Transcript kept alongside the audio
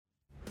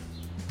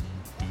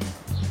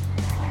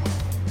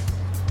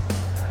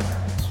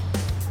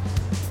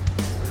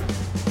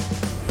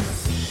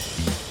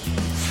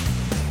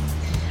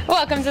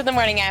Welcome to the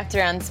Morning After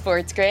on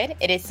Sports Grid.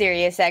 It is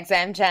Sirius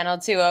XM Channel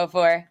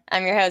 204.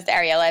 I'm your host,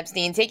 Ariel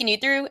Epstein, taking you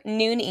through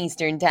noon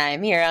Eastern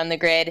time here on the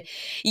grid.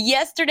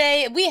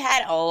 Yesterday, we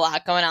had a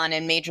lot going on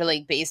in Major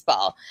League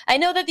Baseball. I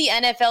know that the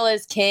NFL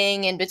is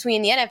king, and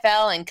between the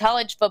NFL and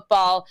college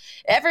football,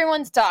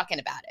 everyone's talking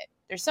about it.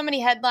 There's so many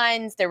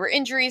headlines. There were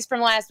injuries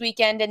from last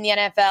weekend in the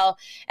NFL,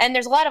 and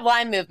there's a lot of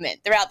line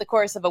movement throughout the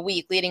course of a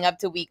week leading up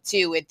to week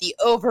 2 with the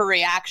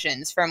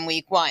overreactions from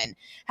week 1.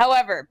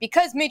 However,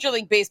 because Major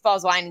League Baseball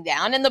is winding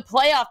down and the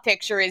playoff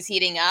picture is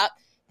heating up,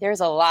 there's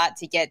a lot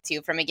to get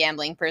to from a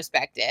gambling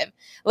perspective.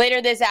 Later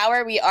this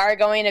hour, we are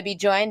going to be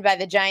joined by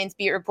the Giants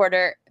beat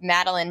reporter,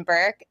 Madeline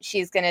Burke.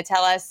 She's going to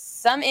tell us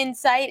some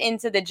insight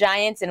into the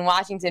Giants and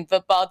Washington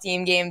football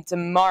team game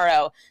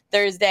tomorrow,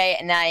 Thursday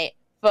night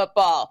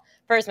football.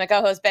 First, my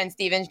co-host Ben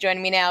Stevens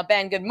joining me now.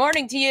 Ben, good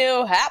morning to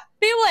you.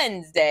 Happy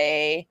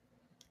Wednesday.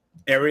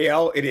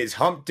 Ariel, it is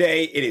hump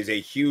day. It is a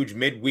huge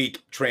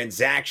midweek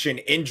transaction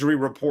injury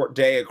report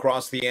day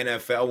across the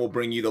NFL. We'll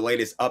bring you the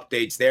latest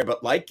updates there.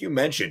 But like you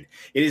mentioned,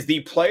 it is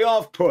the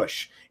playoff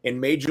push in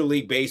Major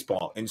League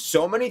Baseball. And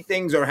so many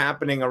things are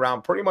happening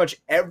around pretty much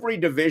every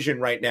division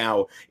right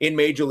now in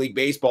Major League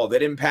Baseball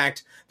that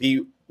impact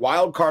the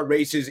wild card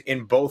races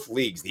in both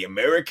leagues. The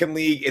American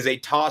League is a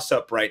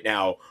toss-up right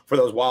now for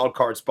those wild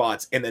card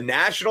spots, and the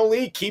National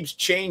League keeps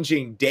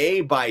changing day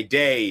by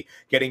day,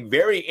 getting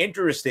very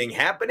interesting,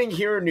 happening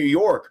here in New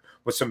York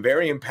with some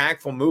very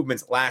impactful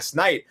movements last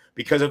night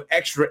because of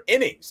extra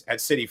innings at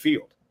Citi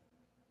Field.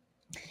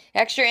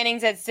 Extra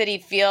innings at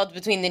Citi Field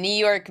between the New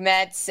York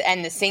Mets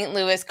and the St.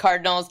 Louis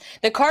Cardinals.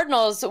 The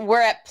Cardinals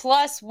were at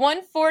plus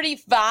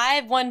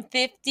 145,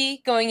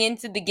 150 going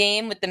into the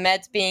game, with the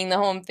Mets being the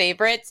home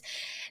favorites.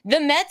 The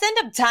Mets end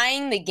up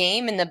tying the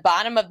game in the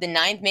bottom of the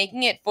ninth,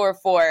 making it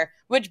 4-4,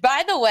 which,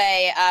 by the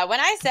way, when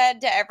I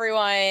said to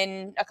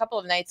everyone a couple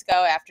of nights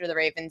ago after the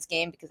Ravens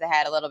game, because I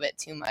had a little bit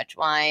too much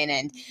wine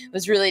and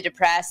was really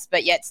depressed,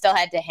 but yet still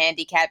had to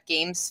handicap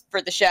games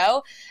for the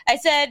show, I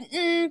said,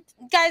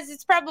 guys,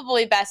 it's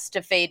probably best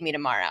to fade me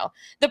tomorrow.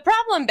 The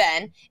problem,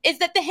 Ben, is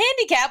that the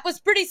handicap was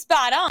pretty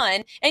spot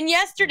on, and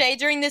yesterday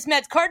during this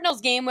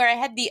Mets-Cardinals game where I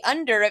had the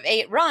under of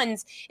 8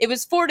 runs, it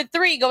was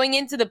 4-3 going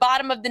into the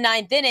bottom of the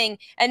ninth inning,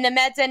 and the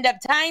Mets end up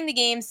tying the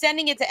game,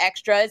 sending it to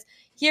extras.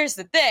 Here's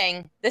the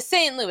thing, the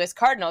St. Louis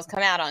Cardinals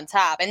come out on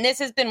top, and this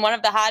has been one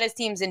of the hottest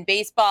teams in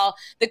baseball.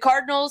 The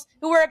Cardinals,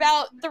 who were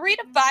about 3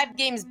 to 5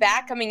 games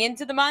back coming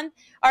into the month,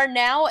 are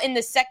now in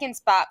the second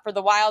spot for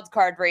the wild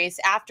card race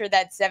after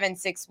that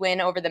 7-6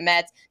 win over the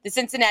Mets. The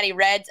Cincinnati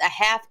Reds, a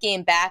half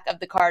game back of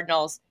the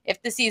Cardinals.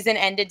 If the season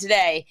ended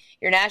today,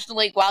 your National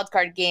League wild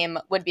card game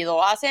would be the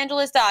Los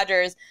Angeles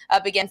Dodgers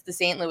up against the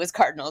St. Louis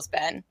Cardinals,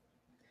 Ben.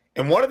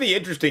 And one of the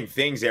interesting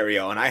things,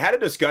 Ariel, and I had a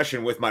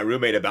discussion with my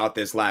roommate about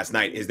this last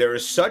night, is there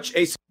is such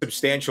a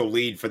substantial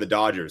lead for the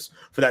Dodgers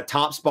for that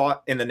top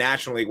spot in the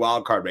National League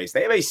wildcard race.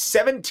 They have a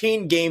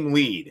 17-game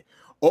lead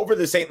over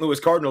the St. Louis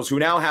Cardinals, who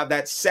now have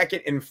that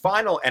second and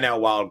final NL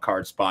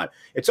wildcard spot.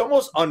 It's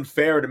almost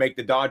unfair to make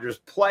the Dodgers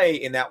play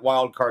in that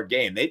wildcard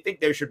game. They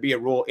think there should be a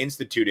rule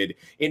instituted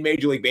in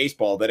Major League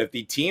Baseball that if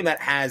the team that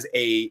has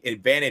an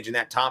advantage in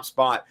that top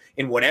spot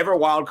in whatever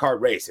wildcard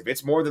race, if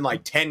it's more than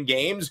like 10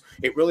 games,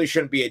 it really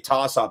shouldn't be a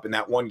toss-up in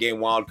that one-game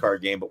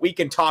wildcard game. But we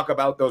can talk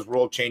about those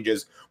rule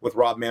changes with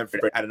Rob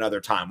Manfred at another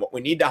time. What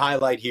we need to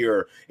highlight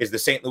here is the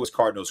St. Louis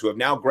Cardinals, who have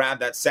now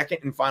grabbed that second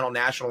and final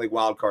National League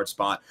wildcard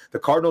spot. The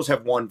Cardinals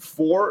have won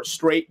 4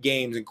 straight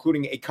games,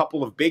 including a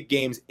couple of big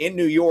games in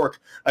New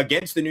York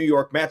against the New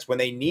York Mets when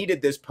they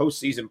needed this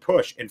postseason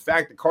push. In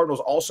fact, the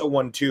Cardinals also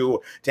won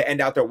 2 to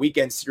end out their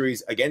weekend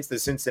series against the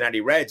Cincinnati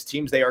Reds,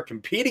 teams they are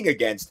competing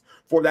against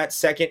for that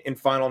second and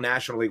final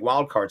National League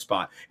wildcard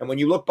spot. And when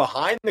you look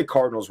behind the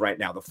Cardinals right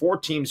now, the 4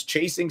 teams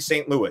chasing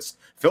St. Louis,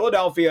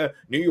 Philadelphia,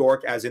 New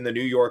York, as in the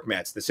New York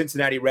Mets, the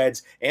Cincinnati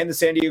Reds, and the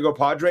San Diego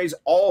Padres,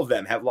 all of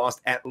them have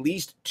lost at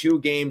least 2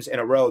 games in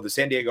a row. The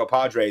San Diego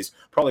Padres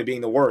probably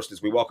being the worst,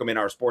 as we welcome in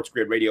our Sports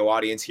Grid radio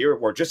audience here.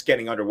 We're just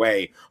getting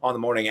underway on the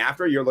morning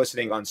after. You're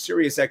listening on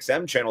Sirius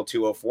XM Channel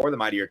 204, the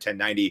mightier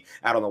 1090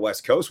 out on the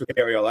West Coast with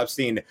Ariel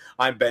Epstein.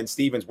 I'm Ben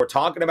Stevens. We're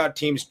talking about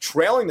teams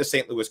trailing the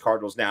St. Louis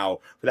Cardinals now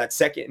for that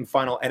second and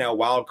final NL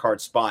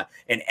wildcard spot.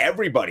 And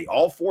everybody,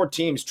 all 4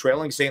 teams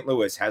trailing St.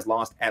 Louis, has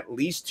lost at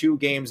least 2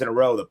 games in a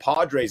row. The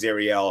Padres,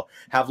 Ariel,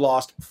 have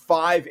lost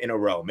 5 in a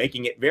row,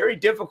 making it very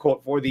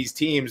difficult for these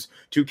teams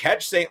to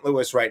catch St.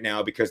 Louis right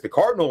now because the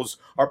Cardinals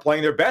are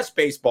playing their best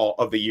baseball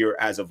of the year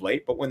as of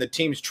late. But when the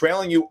teams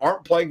trailing you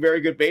aren't playing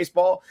very good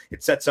baseball,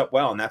 it sets up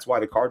well. And that's why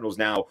the Cardinals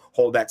now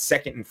hold that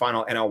second and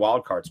final NL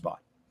wildcard spot.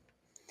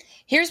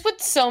 Here's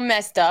what's so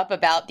messed up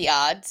about the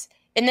odds.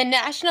 In the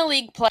National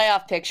League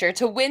playoff picture,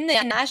 to win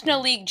the National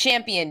League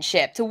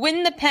championship, to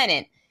win the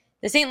pennant,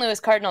 the St.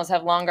 Louis Cardinals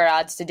have longer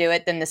odds to do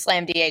it than the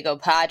Slam Diego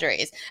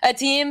Padres, a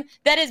team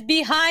that is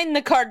behind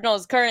the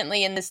Cardinals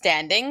currently in the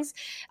standings.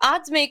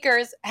 Odds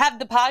makers have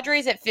the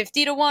Padres at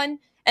 50-1,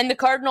 and the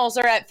Cardinals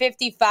are at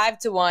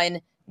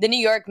 55-1. The New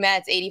York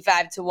Mets,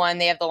 85-1.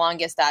 They have the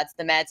longest odds,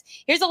 the Mets.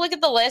 Here's a look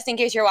at the list in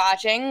case you're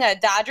watching.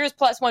 Dodgers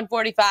plus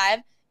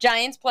 145,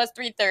 Giants plus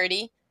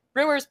 330,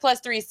 Brewers plus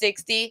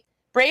 360,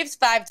 Braves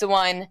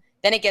 5-1.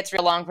 Then it gets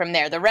real long from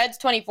there. The Reds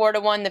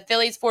 24-1, the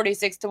Phillies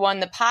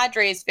 46-1, the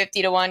Padres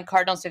 50-1,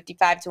 Cardinals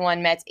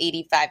 55-1, Mets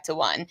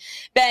 85-1.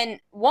 Ben,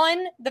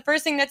 the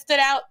first thing that stood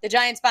out, the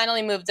Giants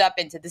finally moved up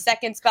into the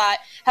second spot.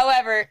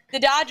 However, the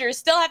Dodgers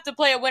still have to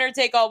play a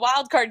winner-take-all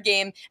wildcard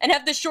game and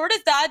have the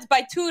shortest odds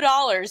by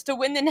 $2 to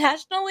win the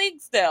National League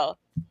still.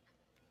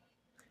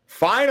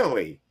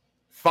 Finally,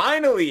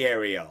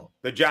 Ariel,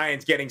 the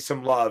Giants getting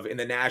some love in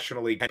the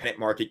National League pennant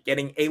market,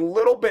 getting a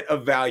little bit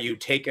of value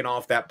taken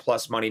off that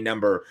plus money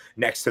number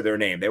next to their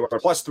name. They were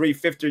plus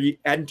 350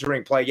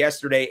 entering play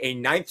yesterday, a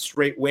 9th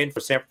straight win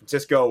for San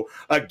Francisco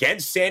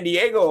against San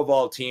Diego, of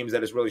all teams,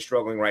 that is really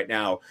struggling right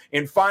now.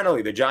 And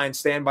finally, the Giants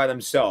stand by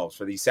themselves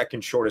for the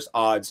second shortest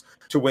odds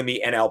to win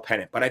the NL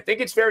pennant. But I think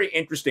it's very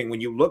interesting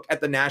when you look at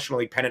the National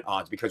League pennant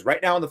odds, because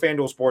right now in the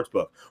FanDuel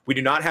Sportsbook, we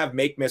do not have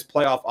make-miss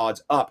playoff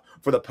odds up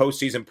for the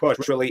postseason push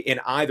really in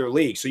either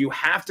league. So you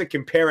have to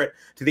compare it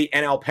to the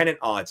NL pennant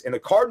odds. And the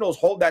Cardinals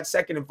hold that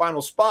second and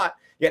final spot,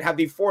 yet have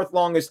the 4th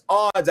longest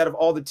odds out of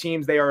all the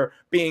teams they are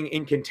being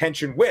in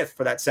contention with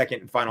for that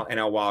second and final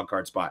NL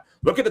wildcard spot.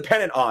 Look at the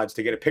pennant odds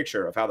to get a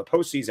picture of how the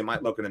postseason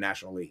might look in the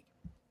National League.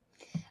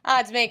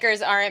 Odds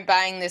makers aren't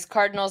buying this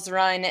Cardinals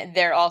run.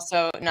 They're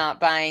also not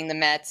buying the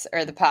Mets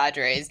or the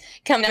Padres.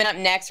 Coming up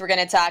next, we're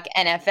going to talk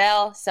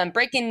NFL, some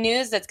breaking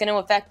news that's going to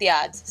affect the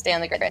odds. Stay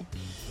on the grid.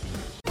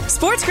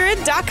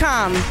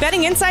 SportsGrid.com.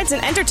 Betting insights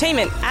and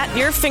entertainment at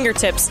your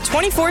fingertips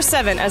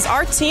 24/7 as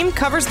our team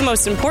covers the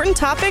most important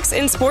topics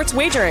in sports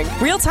wagering.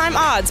 Real-time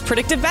odds,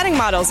 predictive betting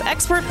models,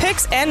 expert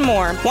picks, and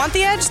more. Want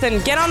the edge?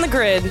 Then get on the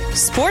grid.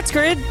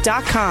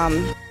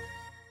 SportsGrid.com.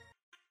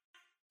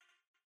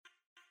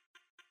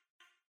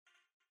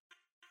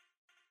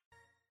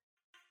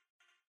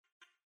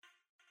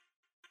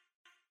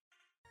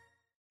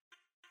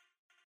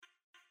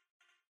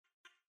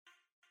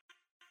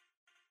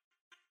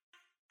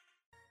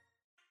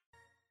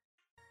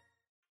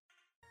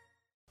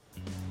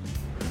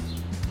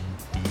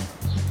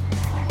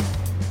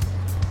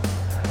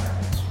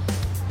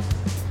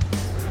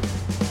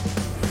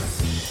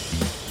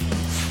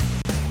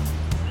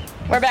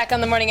 We're back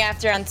on the morning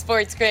after on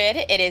Sports Grid.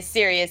 It is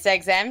Sirius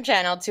XM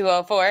channel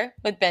 204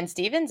 with Ben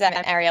Stevens. I'm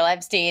Ariel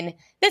Epstein.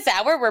 This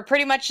hour, we're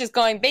pretty much just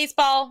going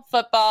baseball,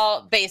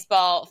 football,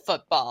 baseball,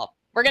 football.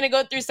 We're going to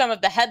go through some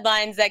of the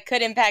headlines that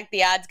could impact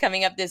the odds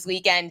coming up this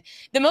weekend.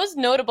 The most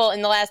notable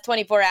in the last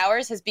 24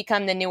 hours has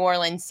become the New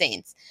Orleans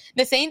Saints.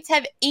 The Saints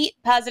have 8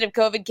 positive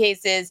COVID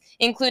cases,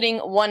 including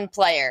 1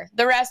 player.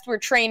 The rest were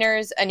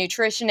trainers, a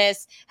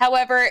nutritionist.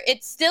 However,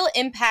 it still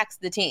impacts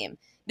the team.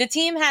 The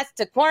team has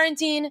to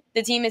quarantine.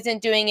 The team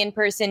isn't doing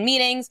in-person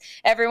meetings.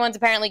 Everyone's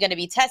apparently going to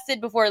be tested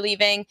before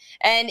leaving.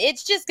 And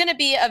it's just going to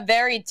be a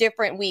very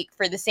different week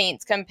for the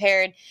Saints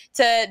compared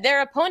to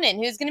their opponent,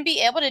 who's going to be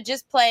able to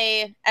just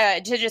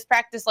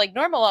practice like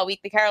normal all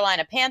week, the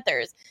Carolina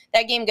Panthers.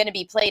 That game going to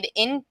be played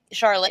in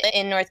Charlotte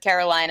in North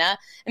Carolina.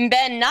 And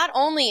Ben, not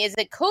only is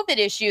it COVID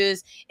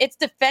issues, it's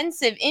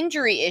defensive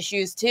injury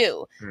issues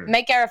too.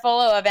 Mike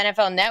Garafolo of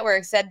NFL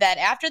Network said that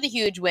after the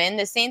huge win,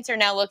 the Saints are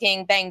now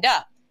looking banged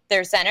up.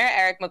 Their center,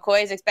 Eric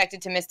McCoy, is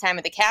expected to miss time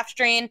with a calf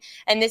strain,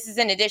 and this is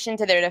in addition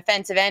to their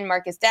defensive end,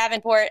 Marcus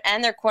Davenport,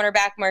 and their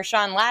cornerback,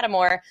 Marshawn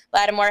Lattimore.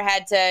 Lattimore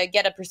had to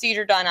get a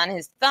procedure done on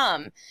his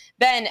thumb.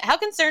 Ben, how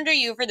concerned are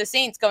you for the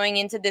Saints going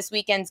into this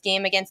weekend's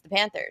game against the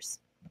Panthers?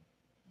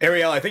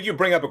 Ariel, I think you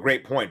bring up a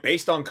great point.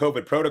 Based on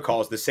COVID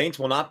protocols, the Saints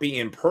will not be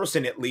in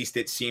person, at least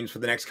it seems, for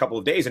the next couple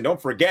of days. And don't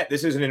forget,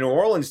 this is a New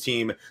Orleans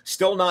team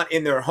still not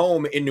in their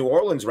home in New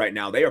Orleans right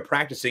now. They are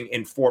practicing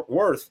in Fort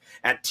Worth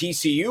at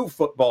TCU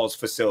football's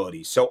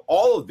facility. So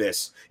all of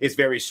this is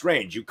very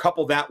strange. You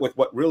couple that with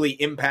what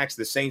really impacts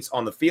the Saints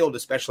on the field,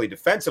 especially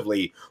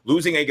defensively,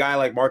 losing a guy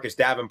like Marcus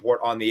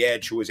Davenport on the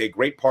edge, who is a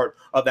great part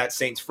of that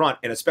Saints front,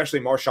 and especially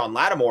Marshawn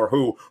Lattimore,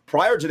 who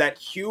prior to that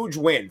huge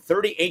win,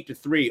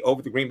 38-3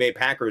 over the Green Bay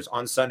Packers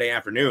on Sunday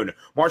afternoon,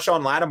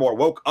 Marshawn Lattimore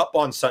woke up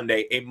on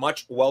Sunday a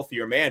much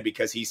wealthier man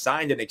because he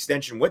signed an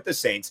extension with the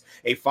Saints,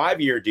 a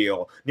 5-year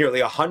deal,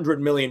 nearly $100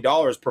 million,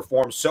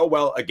 performed so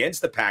well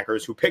against the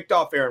Packers, who picked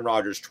off Aaron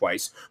Rodgers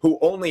twice, who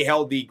only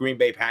held the Green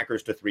Bay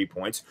Packers to 3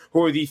 points,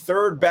 who are the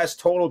 3rd best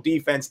total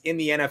defense in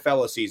the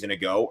NFL a season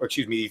ago,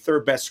 the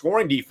 3rd best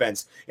scoring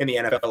defense in the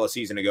NFL a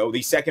season ago,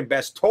 the 2nd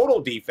best total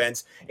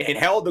defense, and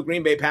held the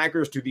Green Bay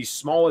Packers to the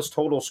smallest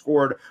total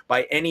scored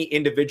by any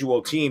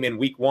individual team in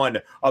week 1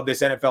 of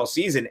this NFL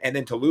season. And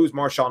then to lose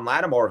Marshawn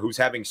Lattimore, who's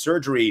having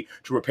surgery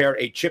to repair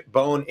a chipped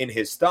bone in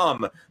his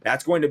thumb,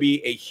 that's going to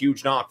be a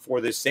huge knock for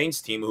this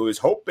Saints team, who is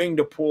hoping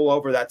to pull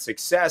over that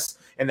success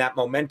and that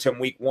momentum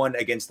week 1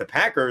 against the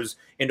Packers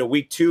into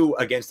week 2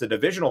 against the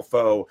divisional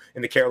foe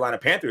in the Carolina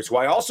Panthers, who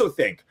I also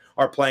think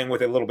are playing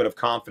with a little bit of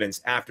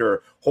confidence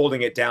after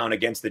holding it down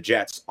against the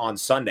Jets on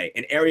Sunday.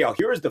 And Ariel,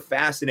 here is the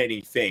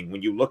fascinating thing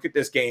when you look at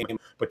this game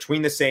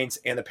between the Saints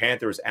and the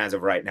Panthers as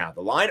of right now.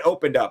 The line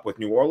opened up with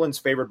New Orleans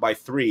favored by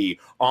 3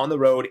 on the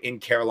road in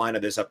Carolina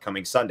this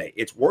upcoming Sunday.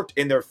 It's worked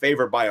in their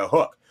favor by a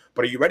hook.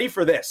 But are you ready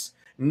for this?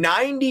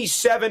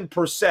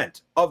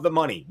 97% of the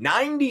money,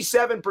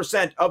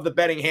 97% of the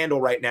betting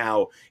handle right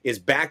now is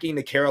backing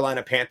the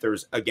Carolina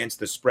Panthers against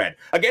the spread.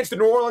 Against the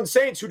New Orleans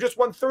Saints, who just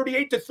won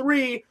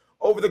 38-3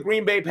 over the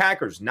Green Bay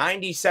Packers.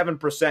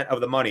 97% of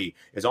the money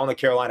is on the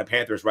Carolina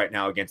Panthers right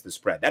now against the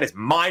spread. That is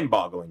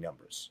mind-boggling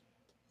numbers.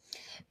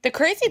 The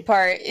crazy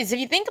part is if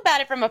you think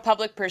about it from a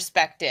public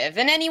perspective,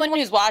 and anyone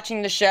who's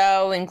watching the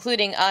show,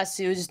 including us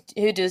who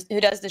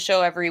does the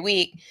show every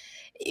week,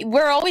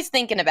 we're always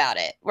thinking about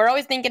it. We're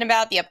always thinking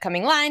about the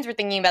upcoming lines. We're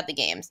thinking about the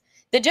games.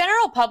 The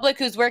general public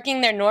who's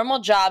working their normal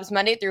jobs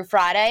Monday through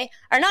Friday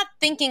are not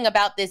thinking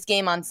about this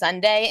game on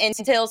Sunday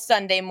until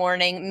Sunday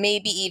morning,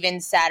 maybe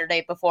even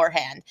Saturday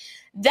beforehand.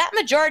 That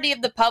majority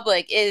of the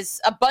public is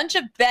a bunch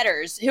of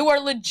bettors who are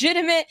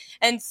legitimate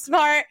and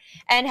smart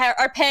and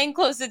are paying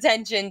close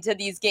attention to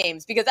these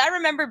games. Because I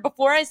remember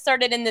before I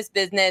started in this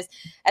business,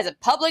 as a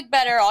public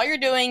bettor, all you're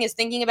doing is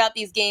thinking about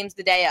these games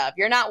the day of.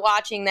 You're not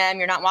watching them.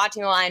 You're not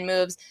watching the line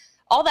moves.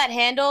 All that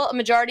handle, a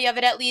majority of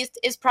it at least,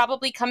 is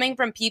probably coming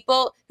from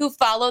people who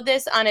follow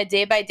this on a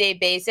day-by-day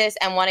basis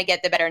and want to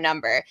get the better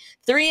number.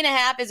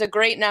 3.5 is a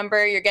great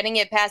number. You're getting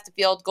it past a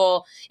field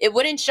goal. It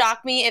wouldn't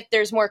shock me if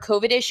there's more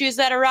COVID issues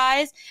that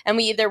arise, and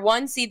we either,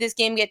 one, see this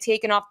game get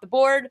taken off the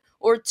board,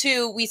 or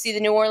two, we see the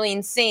New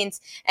Orleans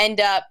Saints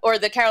or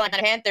the Carolina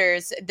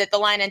Panthers, that the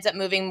line ends up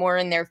moving more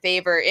in their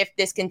favor if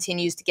this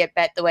continues to get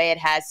bet the way it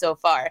has so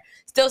far.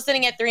 Still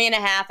sitting at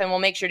 3.5, and we'll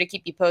make sure to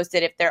keep you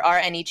posted if there are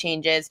any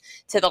changes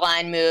to the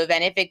line move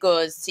and if it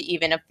goes to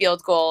even a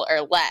field goal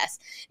or less.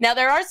 Now,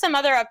 there are some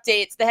other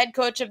updates. The head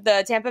coach of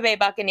the Tampa Bay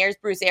Buccaneers,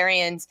 Bruce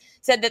Arians,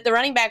 said that the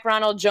running back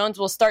Ronald Jones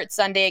will start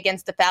Sunday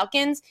against the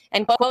Falcons,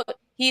 and, quote,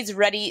 he's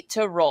ready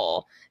to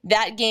roll.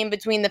 That game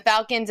between the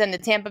Falcons and the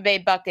Tampa Bay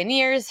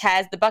Buccaneers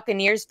has the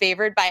Buccaneers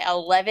favored by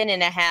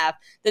 11.5.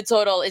 The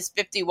total is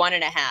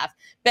 51.5.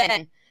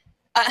 Ben,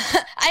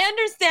 I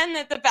understand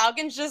that the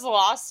Falcons just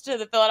lost to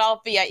the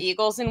Philadelphia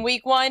Eagles in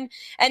week 1,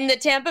 and the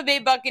Tampa Bay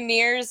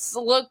Buccaneers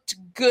looked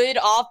good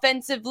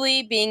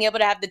offensively, being able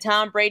to have the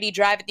Tom Brady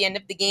drive at the end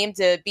of the game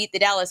to beat the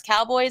Dallas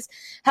Cowboys.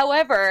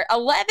 However,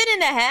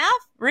 11.5?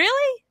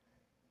 Really?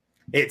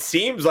 It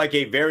seems like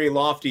a very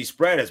lofty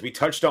spread. As we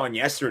touched on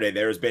yesterday,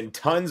 there's been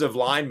tons of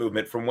line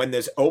movement from when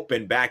this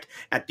opened back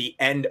at the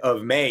end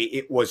of May.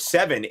 It was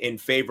 7 in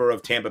favor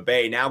of Tampa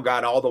Bay, now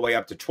got all the way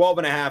up to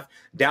 12.5,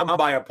 down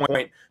by a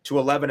point to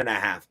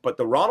 11.5. But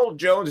the Ronald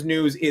Jones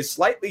news is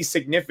slightly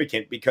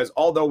significant because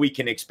although we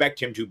can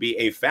expect him to be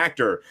a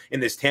factor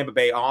in this Tampa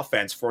Bay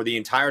offense for the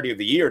entirety of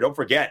the year, don't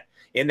forget,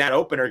 in that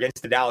opener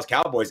against the Dallas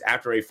Cowboys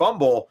after a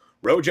fumble,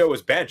 Rojo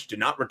was benched, did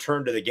not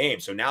return to the game.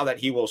 So now that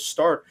he will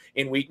start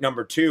in week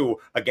number 2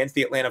 against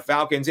the Atlanta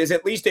Falcons is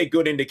at least a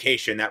good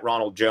indication that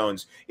Ronald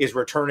Jones is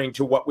returning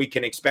to what we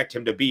can expect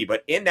him to be.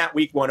 But in that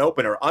week 1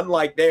 opener,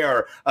 unlike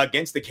there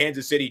against the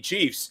Kansas City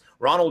Chiefs,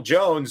 Ronald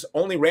Jones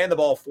only ran the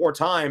ball 4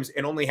 times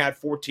and only had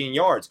 14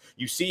 yards.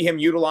 You see him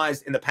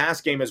utilized in the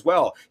pass game as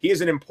well. He is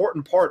an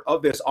important part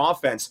of this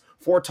offense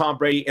for Tom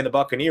Brady and the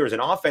Buccaneers. An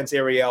offense,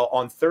 Ariel,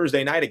 on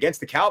Thursday night against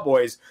the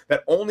Cowboys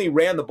that only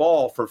ran the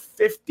ball for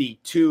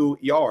 52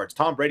 yards.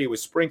 Tom Brady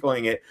was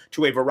sprinkling it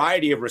to a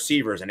variety of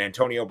receivers, and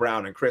Antonio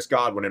Brown and Chris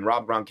Godwin and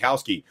Rob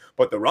Gronkowski.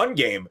 But the run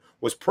game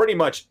was pretty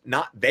much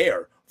not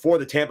there for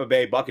the Tampa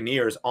Bay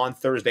Buccaneers on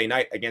Thursday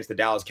night against the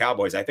Dallas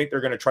Cowboys. I think they're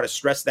going to try to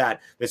stress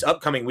that this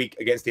upcoming week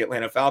against the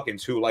Atlanta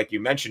Falcons, who, like you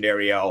mentioned,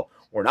 Ariel,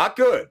 were not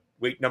good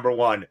week number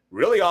 1,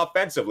 really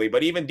offensively,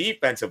 but even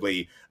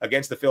defensively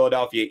against the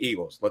Philadelphia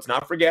Eagles. Let's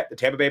not forget the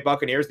Tampa Bay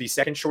Buccaneers, the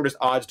second shortest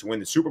odds to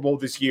win the Super Bowl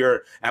this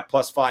year at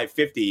plus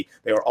 550.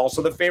 They are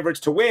also the favorites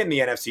to win the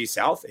NFC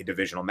South, a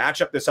divisional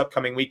matchup this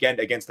upcoming weekend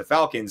against the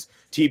Falcons.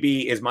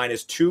 TB is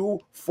minus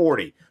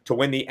 240 to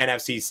win the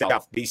NFC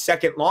South, the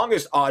second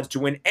longest odds to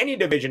win any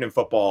division in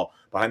football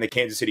behind the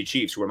Kansas City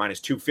Chiefs, who are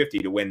minus 250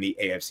 to win the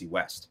AFC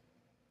West.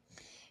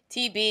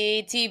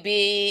 TB,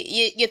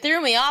 you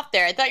threw me off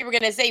there. I thought you were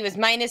going to say he was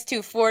minus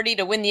 240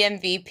 to win the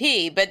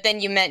MVP, but then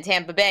you meant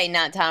Tampa Bay,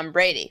 not Tom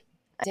Brady.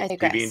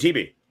 TB and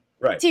TB,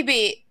 right.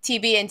 TB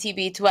and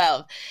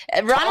TB12.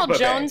 Ronald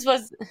Jones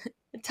was...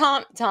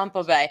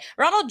 Tampa Bay.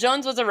 Ronald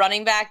Jones was a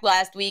running back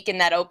last week in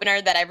that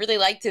opener that I really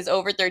liked his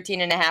over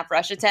 13.5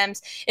 rush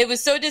attempts. It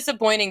was so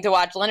disappointing to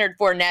watch Leonard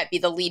Fournette be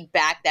the lead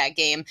back that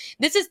game.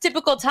 This is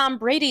typical Tom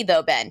Brady,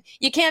 though, Ben.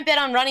 You can't bet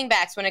on running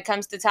backs when it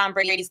comes to Tom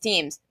Brady's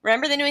teams.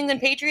 Remember the New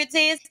England Patriots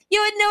days?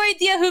 You had no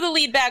idea who the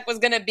lead back was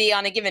going to be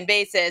on a given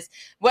basis.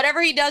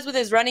 Whatever he does with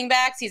his running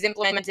backs, he's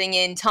implementing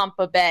in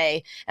Tampa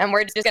Bay, and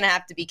we're just going to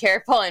have to be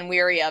careful and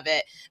weary of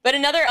it. But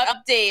another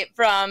update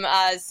from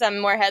some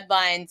more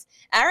headlines.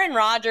 Aaron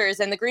Rodgers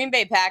and the Green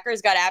Bay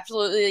Packers got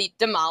absolutely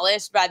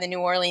demolished by the New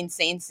Orleans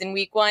Saints in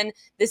week 1.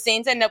 The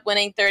Saints end up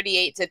winning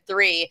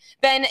 38-3.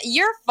 Ben,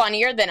 you're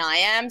funnier than I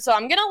am, so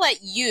I'm going to let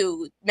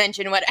you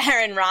mention what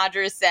Aaron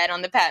Rodgers said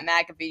on the Pat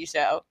McAfee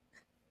show.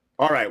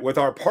 All right, with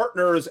our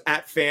partners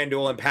at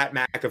FanDuel and Pat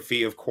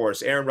McAfee, of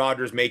course, Aaron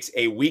Rodgers makes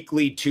a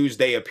weekly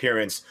Tuesday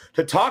appearance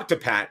to talk to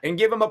Pat and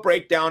give him a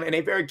breakdown in a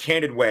very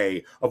candid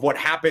way of what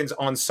happens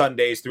on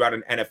Sundays throughout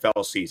an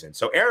NFL season.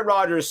 So Aaron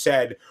Rodgers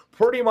said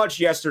pretty much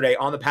yesterday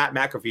on the Pat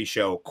McAfee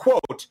show,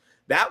 quote,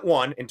 that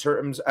one, in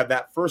terms of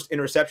that first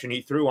interception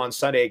he threw on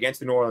Sunday against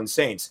the New Orleans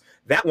Saints,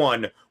 that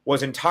one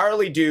was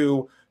entirely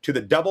due to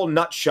the double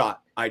nut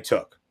shot I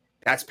took.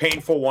 That's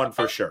painful one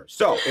for sure.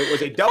 So it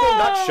was a double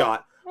nut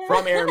shot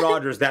from Aaron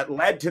Rodgers that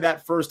led to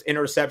that first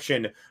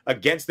interception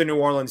against the New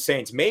Orleans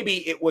Saints.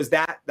 Maybe it was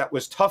that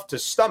was tough to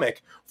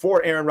stomach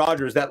for Aaron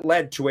Rodgers that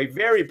led to a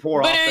very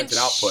poor offensive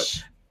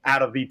output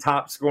out of the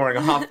top scoring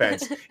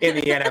offense in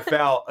the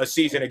NFL a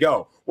season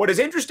ago. What is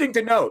interesting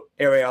to note,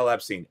 Ariel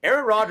Epstein,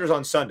 Aaron Rodgers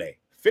on Sunday,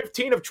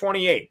 15 of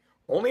 28,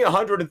 only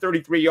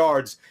 133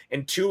 yards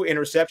and 2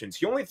 interceptions.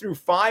 He only threw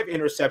 5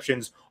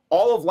 interceptions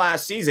all of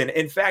last season.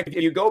 In fact,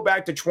 if you go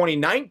back to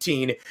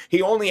 2019, he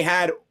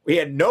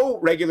had no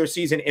regular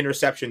season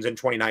interceptions in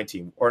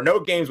 2019, or no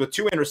games with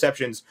 2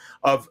 interceptions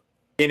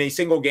in a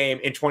single game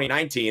in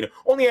 2019.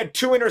 Only had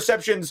 2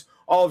 interceptions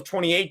all of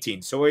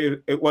 2018. So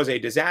it was a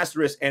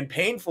disastrous and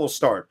painful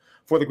start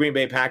for the Green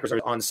Bay Packers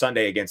on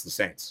Sunday against the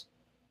Saints.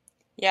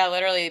 Yeah,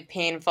 literally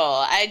painful.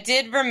 I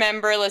did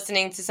remember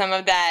listening to some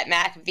of that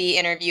McAfee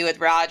interview with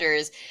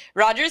Rodgers.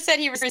 Rodgers said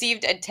he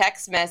received a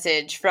text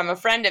message from a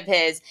friend of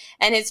his,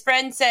 and his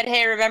friend said,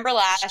 hey, remember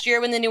last year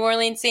when the New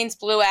Orleans Saints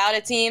blew out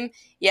a team?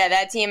 Yeah,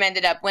 that team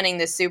ended up winning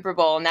the Super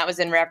Bowl, and that was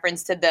in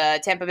reference to the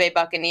Tampa Bay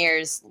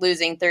Buccaneers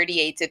losing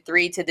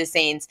 38-3 to the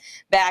Saints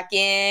back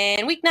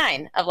in Week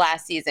 9 of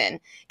last season.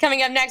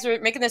 Coming up next,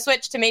 we're making the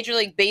switch to Major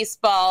League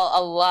Baseball.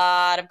 A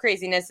lot of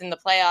craziness in the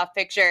playoff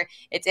picture.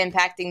 It's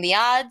impacting the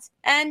odds,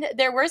 and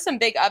there were some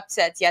big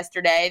upsets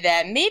yesterday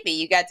that maybe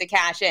you got to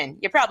cash in.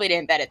 You probably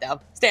didn't bet it, though.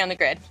 Stay on the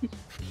grid.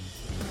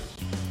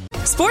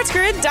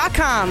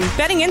 SportsGrid.com.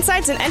 Betting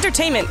insights and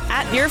entertainment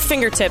at your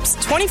fingertips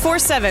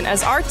 24/7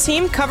 as our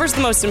team covers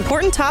the most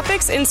important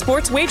topics in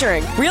sports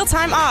wagering.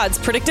 Real-time odds,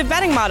 predictive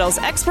betting models,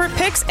 expert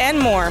picks, and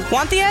more.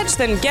 Want the edge?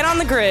 Then get on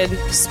the grid.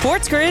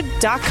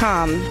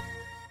 SportsGrid.com.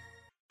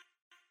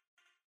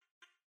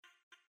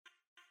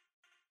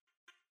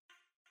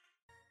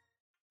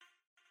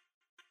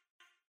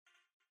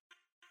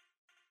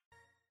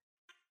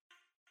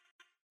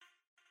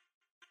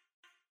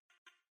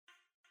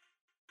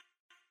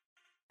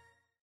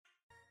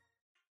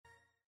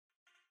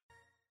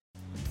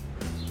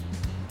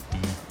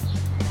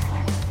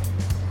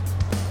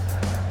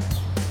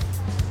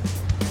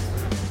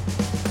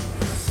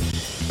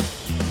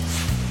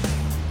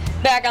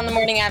 Back on the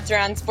morning after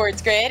on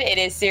Sports Grid, it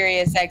is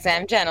Sirius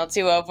XM Channel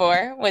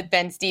 204 with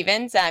Ben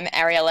Stevens. I'm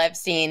Ariel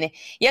Epstein.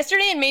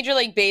 Yesterday in Major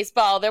League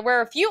Baseball, there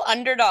were a few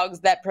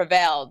underdogs that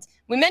prevailed.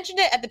 We mentioned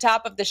it at the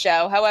top of the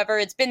show. However,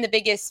 it's been the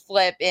biggest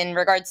flip in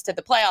regards to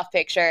the playoff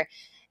picture.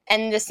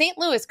 And the St.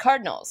 Louis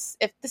Cardinals,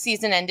 if the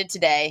season ended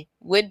today,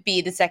 would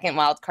be the second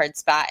wildcard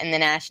spot in the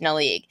National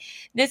League.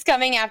 This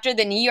coming after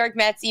the New York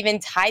Mets even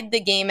tied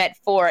the game at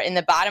 4 in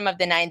the bottom of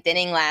the 9th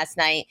inning last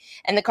night,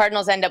 and the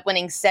Cardinals end up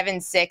winning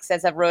 7-6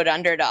 as a road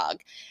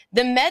underdog.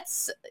 The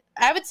Mets,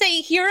 I would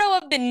say hero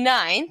of the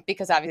 9th,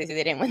 because obviously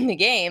they didn't win the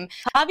game,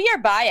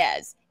 Javier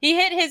Baez. He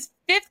hit his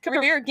 5th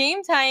career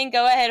game-tying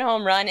go-ahead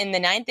home run in the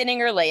 9th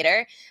inning or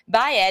later.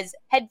 Baez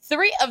had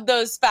 3 of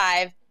those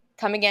 5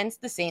 come against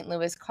the St.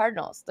 Louis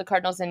Cardinals. The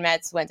Cardinals and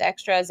Mets went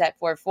extras at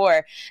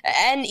 4-4.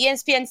 And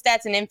ESPN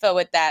stats and info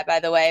with that, by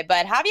the way.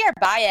 But Javier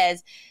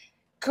Baez,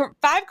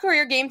 5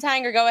 career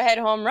game-tying or go-ahead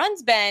home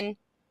runs, Ben,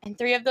 and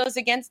 3 of those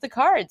against the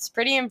Cards.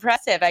 Pretty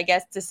impressive, I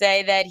guess, to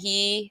say that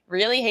he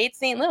really hates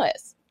St.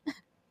 Louis.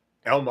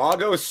 El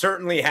Mago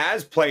certainly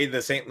has played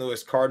the St.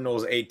 Louis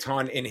Cardinals a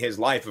ton in his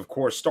life. Of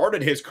course,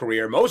 started his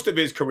career, most of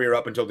his career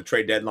up until the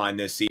trade deadline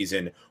this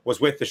season, was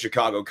with the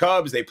Chicago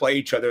Cubs. They play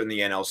each other in the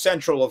NL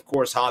Central. Of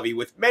course, Javi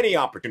with many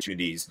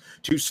opportunities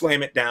to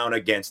slam it down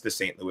against the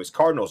St. Louis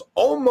Cardinals.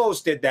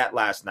 Almost did that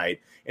last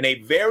night in a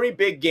very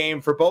big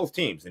game for both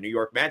teams, the New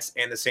York Mets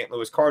and the St.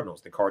 Louis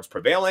Cardinals. The Cards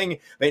prevailing.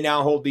 They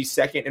now hold the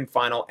second and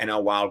final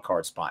NL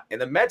wildcard spot.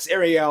 And the Mets,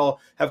 Ariel,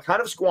 have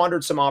kind of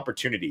squandered some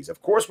opportunities.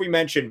 Of course, we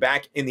mentioned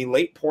back in the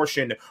late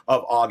portion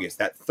of August,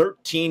 that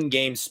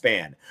 13-game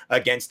span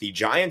against the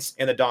Giants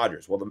and the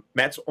Dodgers. Well, the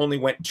Mets only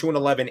went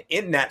 2-11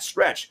 in that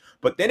stretch,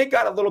 but then it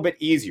got a little bit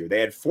easier. They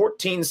had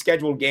 14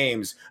 scheduled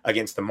games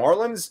against the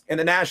Marlins and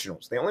the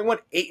Nationals. They only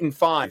went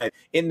 8-5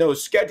 in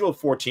those scheduled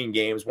 14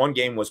 games. One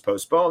game was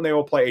postponed. They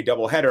will play a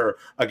doubleheader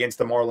against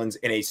the Marlins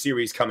in a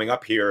series coming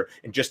up here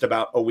in just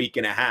about a week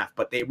and a half.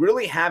 But they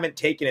really haven't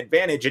taken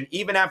advantage. And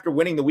even after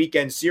winning the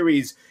weekend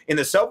series in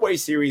the Subway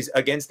Series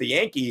against the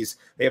Yankees,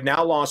 they have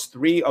now lost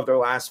 3 of their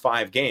last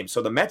 5 games.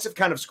 So the Mets have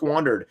kind of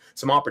squandered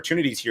some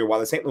opportunities here, while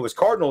the St. Louis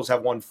Cardinals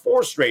have won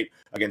 4 straight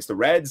against the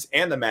Reds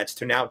and the Mets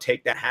to now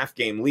take that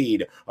half-game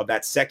lead of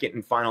that second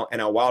and final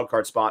NL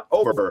wildcard spot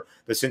over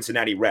the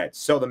Cincinnati Reds.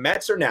 So the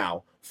Mets are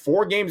now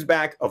 4 games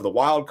back of the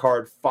wild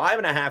card,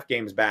 5.5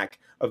 games back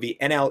of the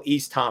NL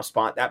East top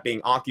spot, that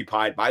being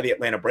occupied by the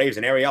Atlanta Braves.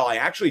 And Ariel, I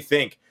actually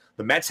think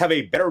the Mets have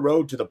a better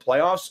road to the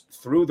playoffs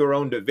through their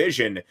own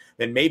division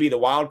than maybe the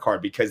wild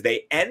card, because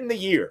they end the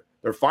year,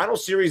 their final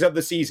series of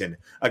the season,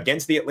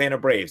 against the Atlanta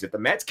Braves. If the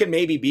Mets can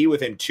maybe be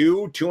within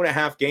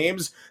 2.5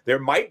 games, there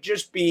might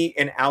just be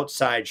an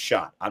outside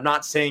shot. I'm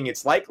not saying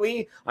it's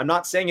likely. I'm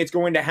not saying it's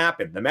going to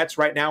happen. The Mets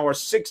right now are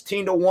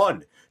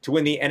 16-1 to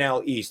win the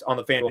NL East on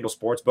the FanDuel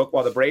Sportsbook,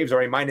 while the Braves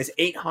are a minus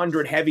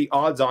 800 heavy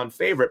odds-on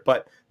favorite,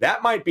 but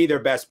that might be their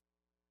best.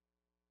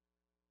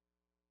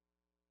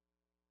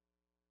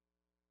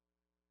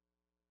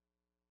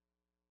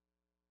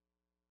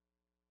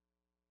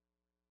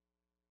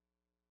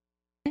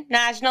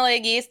 National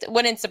League East,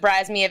 wouldn't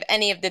surprise me if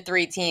any of the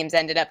three teams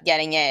ended up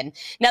getting in.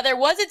 Now, there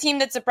was a team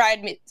that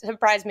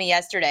surprised me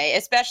yesterday,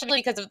 especially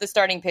because of the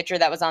starting pitcher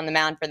that was on the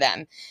mound for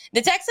them.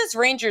 The Texas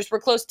Rangers were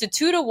close to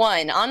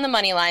 2-1 on the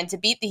money line to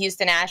beat the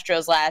Houston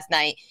Astros last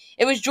night.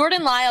 It was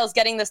Jordan Lyles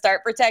getting the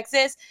start for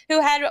Texas,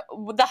 who had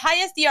the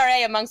highest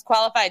ERA amongst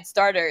qualified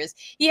starters.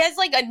 He has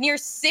like a near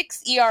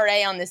 6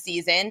 ERA on the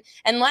season,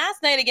 and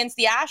last night against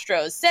the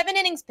Astros, 7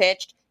 innings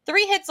pitched,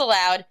 3 hits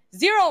allowed,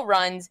 0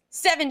 runs,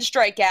 7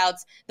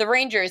 strikeouts. The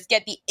Rangers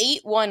get the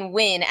 8-1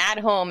 win at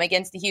home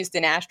against the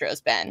Houston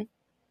Astros, Ben.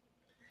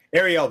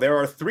 Ariel, there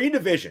are 3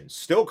 divisions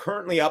still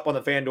currently up on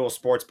the FanDuel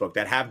Sportsbook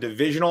that have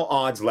divisional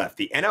odds left.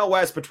 The NL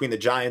West between the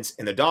Giants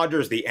and the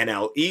Dodgers, the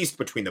NL East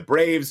between the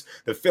Braves,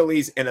 the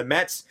Phillies, and the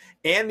Mets,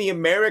 and the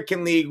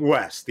American League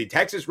West. The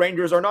Texas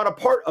Rangers are not a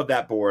part of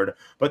that board,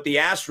 but the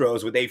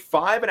Astros, with a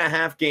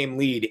 5.5 game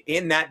lead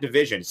in that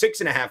division,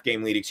 6.5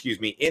 game lead,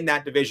 in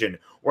that division,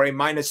 were a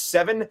minus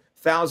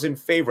 7,000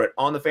 favorite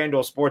on the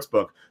FanDuel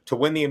Sportsbook to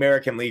win the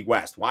American League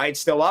West. Why it's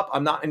still up,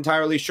 I'm not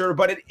entirely sure,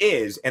 but it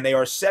is, and they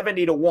are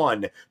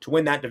 70-1 to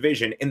win that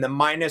division in the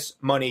minus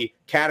money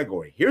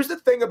category. Here's the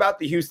thing about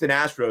the Houston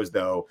Astros,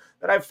 though,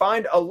 that I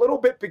find a little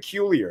bit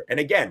peculiar. And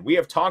again, we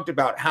have talked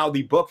about how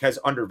the book has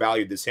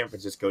undervalued the San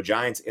Francisco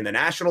Giants in the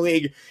National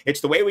League.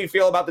 It's the way we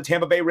feel about the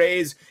Tampa Bay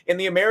Rays in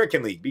the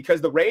American League,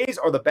 because the Rays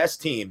are the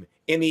best team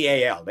in the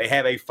AL. They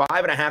have a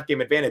 5.5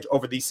 game advantage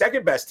over the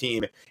second best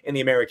team in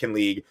the American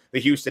League, the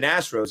Houston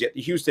Astros. Yet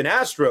the Houston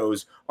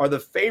Astros are the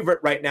favorite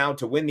right now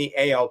to win the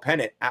AL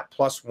pennant at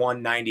plus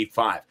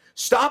 195.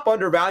 Stop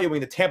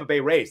undervaluing the Tampa Bay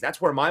Rays. That's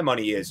where my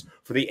money is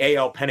for the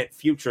AL pennant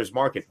futures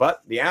market.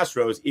 But the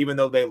Astros, even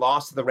though they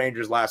lost to the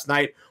Rangers last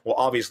night, will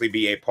obviously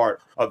be a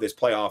part of this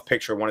playoff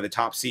picture, one of the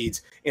top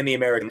seeds in the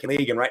American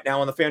League. And right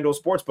now on the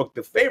FanDuel Sportsbook,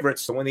 the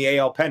favorites to win the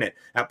AL pennant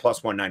at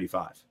plus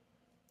 195.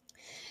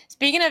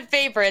 Speaking of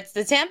favorites,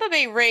 the Tampa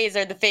Bay Rays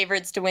are the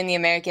favorites to win the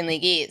American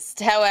League East.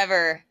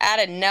 However,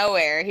 out of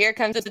nowhere, here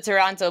comes the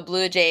Toronto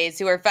Blue Jays,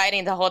 who are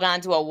fighting to hold on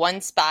to a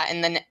 1 spot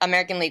in the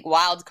American League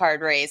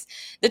wildcard race.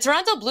 The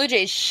Toronto Blue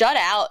Jays shut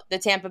out the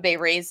Tampa Bay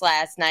Rays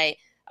last night.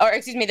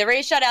 The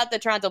Rays shut out the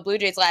Toronto Blue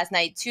Jays last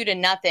night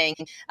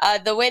 2-0.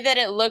 The way that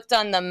it looked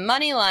on the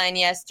money line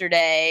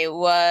yesterday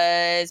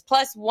was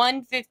plus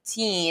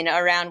 115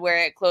 around where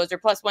it closed, or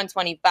plus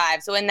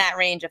 125. So in that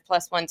range of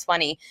plus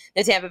 120,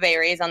 the Tampa Bay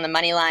Rays on the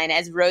money line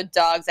as road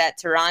dogs at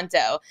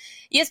Toronto.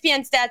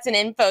 ESPN Stats and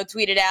Info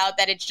tweeted out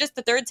that it's just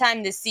the 3rd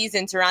time this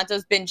season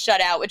Toronto's been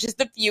shut out, which is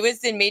the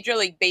fewest in Major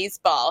League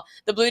Baseball.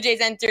 The Blue Jays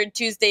entered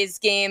Tuesday's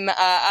game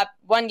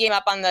one game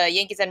up on the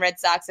Yankees and Red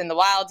Sox in the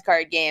wild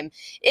card game.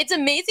 It's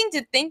amazing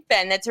to think,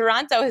 Ben, that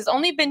Toronto has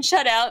only been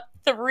shut out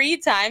 3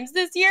 times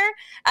this year.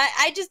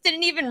 I just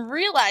didn't even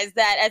realize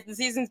that as the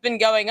season's been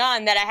going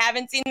on, that I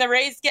haven't seen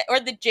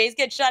the Jays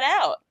get shut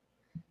out.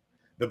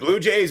 The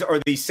Blue Jays are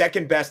the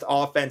second best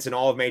offense in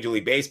all of Major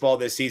League Baseball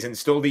this season,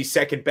 still the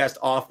second best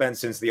offense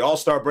since the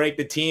All-Star break.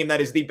 The team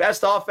that is the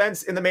best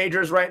offense in the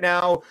majors right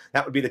now,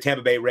 that would be the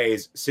Tampa Bay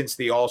Rays since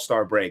the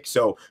All-Star break.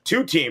 So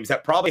 2 teams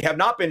that probably have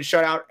not been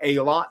shut out a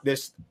lot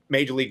this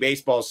Major League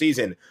Baseball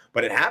season,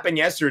 but it happened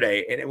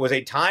yesterday, and it was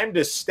a time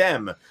to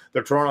stem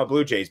the Toronto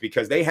Blue Jays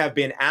because they have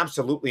been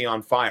absolutely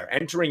on fire.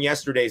 Entering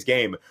yesterday's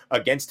game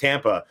against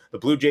Tampa, the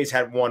Blue Jays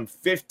had won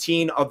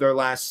 15 of their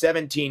last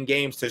 17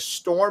 games to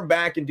storm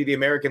back into the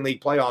American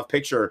League playoff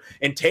picture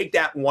and take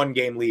that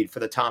 1-game lead for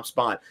the top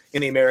spot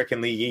in the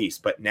American League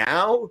East. But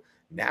now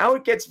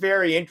it gets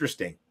very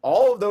interesting.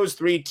 All of those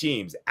 3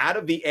 teams out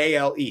of the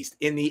AL East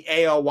in the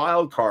AL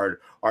wild card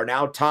are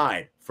now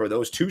tied for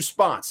those 2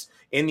 spots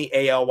in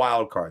the AL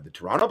wildcard, the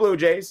Toronto Blue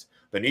Jays,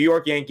 the New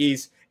York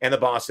Yankees, and the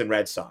Boston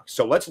Red Sox.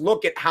 So let's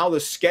look at how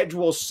the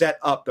schedule set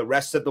up the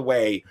rest of the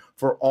way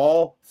for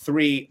all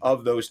 3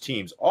 of those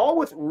teams, all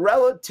with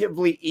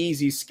relatively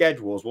easy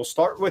schedules. We'll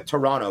start with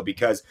Toronto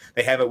because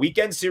they have a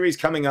weekend series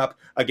coming up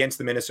against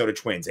the Minnesota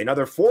Twins,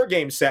 another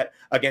 4-game set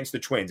against the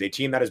Twins, a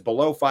team that is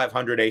below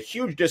 500, a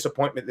huge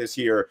disappointment this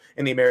year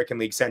in the American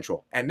League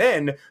Central. And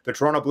then the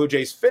Toronto Blue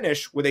Jays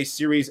finish with a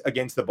series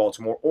against the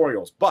Baltimore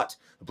Orioles. But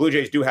the Blue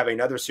Jays do have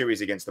another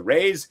series against the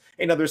Rays,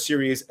 another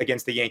series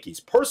against the Yankees.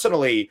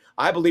 Personally,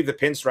 I believe the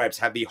Pinstripes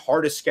have the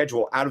hardest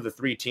schedule out of the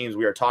 3 teams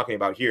we are talking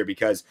about here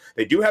because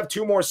they do have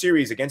 2 more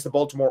series against the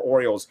Baltimore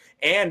Orioles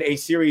and a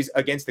series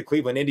against the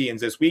Cleveland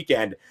Indians this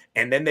weekend.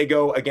 And then they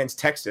go against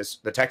Texas,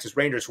 the Texas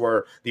Rangers, who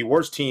are the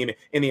worst team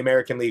in the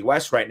American League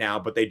West right now.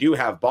 But they do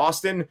have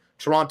Boston,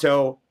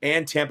 Toronto,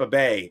 and Tampa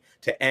Bay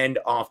to end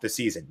off the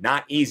season.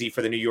 Not easy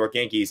for the New York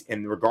Yankees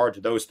in regard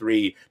to those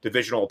 3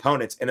 divisional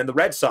opponents. And then the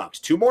Red Sox,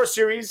 2 more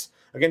series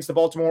against the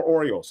Baltimore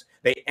Orioles.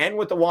 They end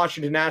with the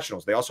Washington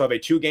Nationals. They also have a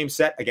 2-game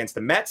set against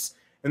the Mets,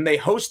 and they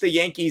host the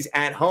Yankees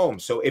at home.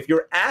 So if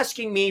you're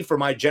asking me for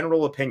my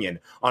general opinion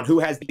on who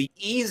has the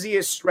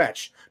easiest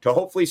stretch to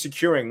hopefully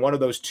securing one of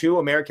those 2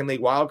 American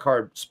League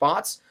wildcard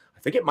spots, I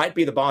think it might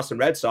be the Boston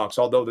Red Sox,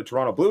 although the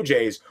Toronto Blue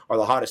Jays are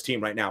the hottest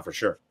team right now for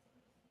sure.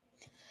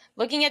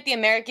 Looking at the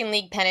American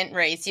League pennant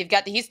race, you've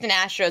got the Houston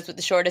Astros with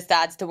the shortest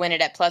odds to win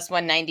it at plus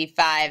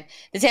 195,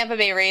 the Tampa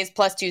Bay Rays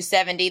plus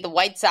 270, the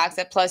White Sox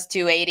at plus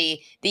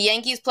 280, the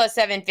Yankees plus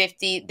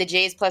 750, the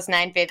Jays plus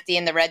 950,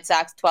 and the Red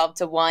Sox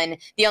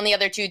 12-1. The only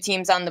other 2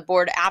 teams on the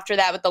board after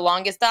that with the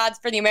longest odds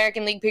for the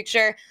American League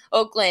picture,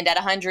 Oakland at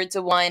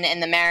 100-1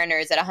 and the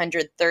Mariners at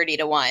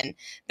 130-1.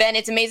 Ben,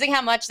 it's amazing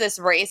how much this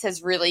race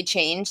has really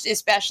changed,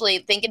 especially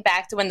thinking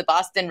back to when the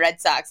Boston Red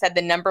Sox had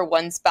the number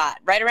 1 spot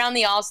right around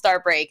the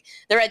All-Star break.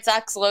 The Red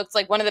Sox looks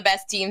like one of the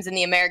best teams in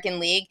the American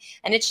League,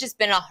 and it's just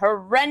been a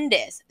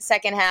horrendous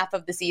second half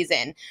of the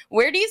season.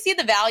 Where do you see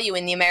the value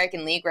in the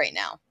American League right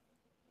now?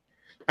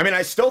 I mean,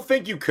 I still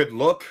think you could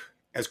look,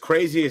 as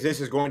crazy as this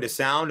is going to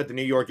sound, at the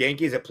New York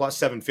Yankees at plus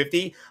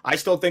 750. I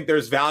still think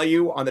there's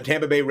value on the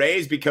Tampa Bay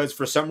Rays because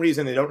for some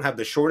reason they don't have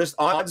the shortest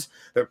odds.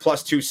 They're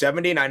plus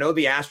 270, and I know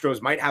the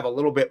Astros might have a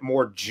little bit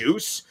more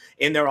juice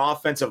in their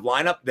offensive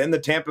lineup than the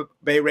Tampa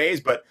Bay Rays,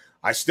 but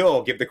I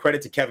still give the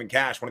credit to Kevin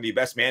Cash, one of the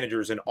best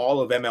managers in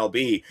all of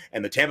MLB,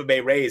 and the Tampa Bay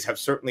Rays have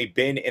certainly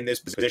been in this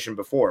position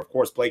before. Of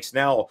course, Blake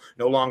Snell,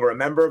 no longer a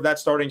member of that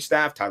starting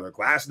staff. Tyler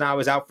Glasnow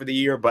is out for the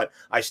year, but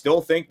I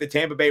still think the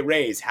Tampa Bay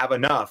Rays have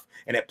enough,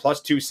 and at plus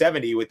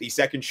 270 with the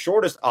second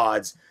shortest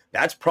odds,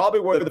 that's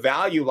probably where the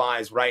value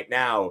lies right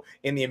now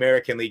in the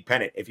American League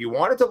pennant. If you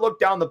wanted to look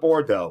down the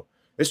board, though,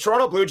 this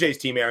Toronto Blue Jays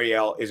team,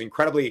 Ariel, is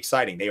incredibly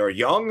exciting. They are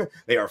young,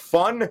 they are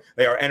fun,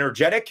 they are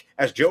energetic.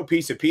 As Joe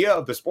Pisapia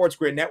of the Sports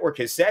Grid Network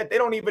has said, they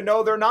don't even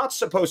know they're not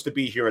supposed to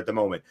be here at the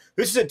moment.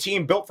 This is a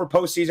team built for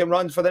postseason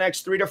runs for the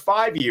next 3 to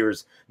 5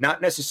 years, not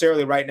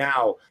necessarily right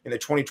now in the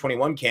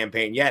 2021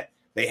 campaign yet.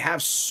 They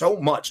have so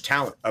much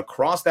talent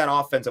across that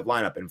offensive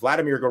lineup, and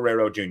Vladimir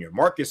Guerrero Jr.,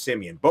 Marcus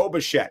Semien, Bo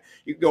Bichette.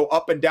 You can go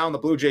up and down the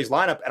Blue Jays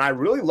lineup, and I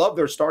really love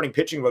their starting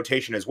pitching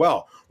rotation as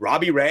well.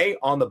 Robbie Ray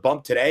on the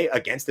bump today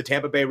against the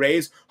Tampa Bay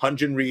Rays.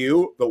 Hyun-Jin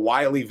Ryu, the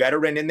wily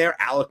veteran in there.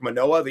 Alek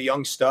Manoah, the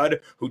young stud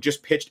who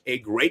just pitched a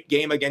great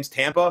game against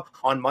Tampa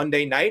on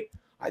Monday night.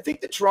 I think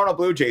the Toronto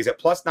Blue Jays at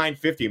plus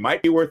 950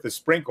 might be worth the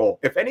sprinkle,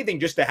 if anything,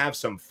 just to have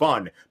some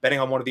fun, betting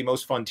on one of the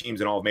most fun teams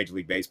in all of Major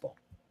League Baseball.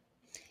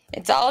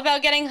 It's all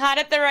about getting hot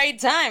at the right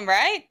time,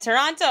 right?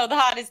 Toronto, the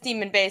hottest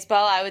team in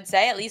baseball, I would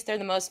say. At least they're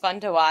the most fun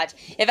to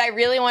watch. If I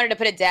really wanted to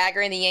put a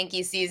dagger in the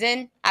Yankees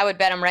season, I would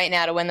bet them right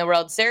now to win the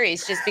World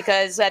Series, just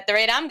because at the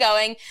rate I'm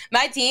going,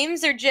 my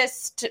teams are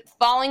just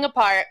falling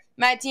apart.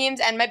 My teams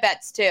and my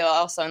bets, too,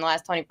 also in the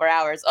last 24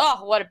 hours.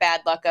 Oh, what a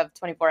bad luck of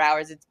 24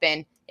 hours it's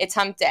been. It's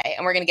hump day,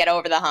 and we're going to get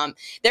over the hump.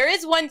 There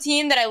is one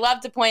team that I love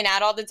to point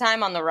out all the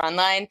time on the run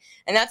line,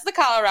 and that's the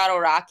Colorado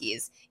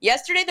Rockies.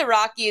 Yesterday, the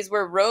Rockies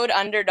were road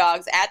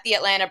underdogs at the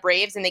Atlanta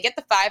Braves, and they get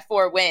the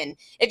 5-4 win.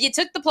 If you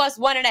took the plus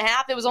 1.5,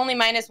 it was only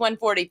minus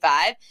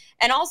 145.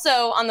 And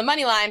also on the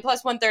money line,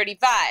 plus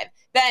 135.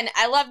 Ben,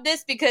 I love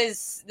this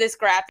because this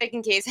graphic,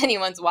 in case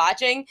anyone's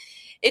watching,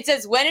 it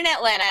says win in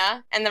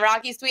Atlanta, and the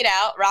Rockies tweet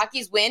out,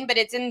 Rockies win, but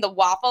it's in the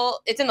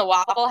Waffle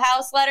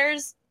House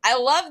letters. I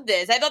love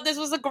this. I thought this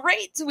was a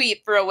great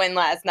tweet for a win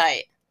last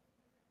night.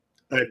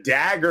 A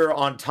dagger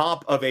on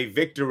top of a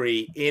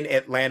victory in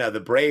Atlanta. The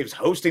Braves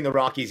hosting the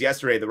Rockies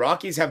yesterday. The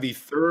Rockies have the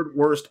 3rd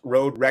worst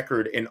road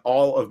record in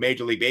all of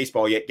Major League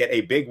Baseball, yet get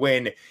a big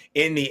win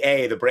in the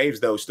A. The Braves,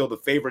 though, still the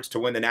favorites to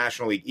win the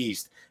National League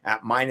East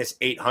at minus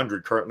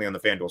 800 currently on the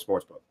FanDuel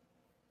Sportsbook.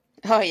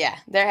 Oh, yeah.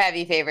 They're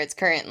heavy favorites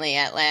currently,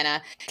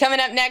 Atlanta. Coming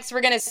up next,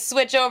 we're going to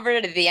switch over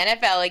to the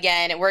NFL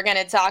again. We're going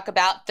to talk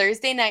about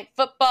Thursday Night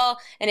Football,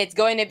 and it's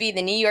going to be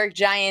the New York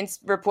Giants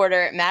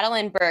reporter,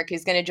 Madeline Burke,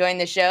 who's going to join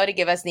the show to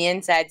give us the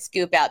inside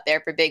scoop out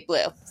there for Big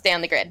Blue. Stay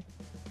on the grid.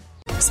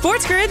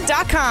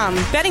 SportsGrid.com.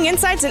 Betting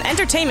insights and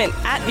entertainment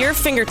at your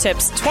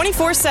fingertips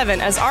 24/7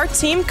 as our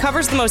team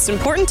covers the most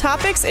important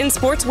topics in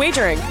sports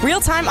wagering.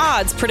 Real-time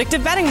odds,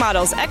 predictive betting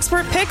models,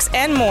 expert picks,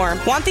 and more.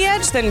 Want the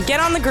edge? Then get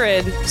on the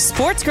grid.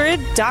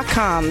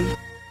 SportsGrid.com.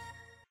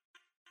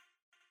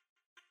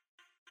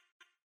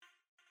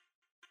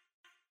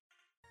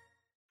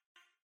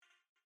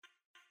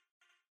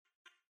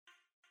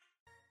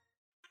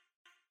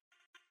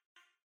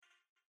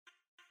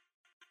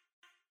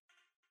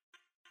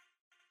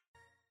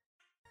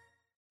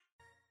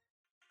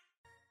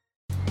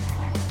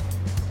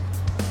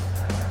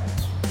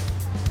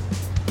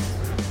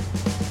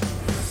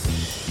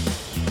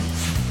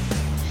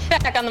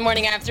 Back on the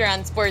morning after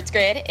on Sports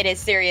Grid. It is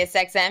Sirius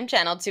XM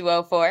channel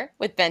 204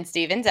 with Ben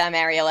Stevens. I'm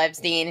Ariel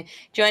Epstein.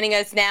 Joining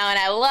us now, and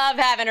I love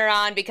having her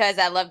on because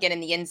I love getting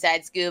the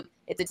inside scoop.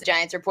 It's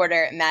Giants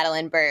reporter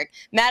Madeline Berg.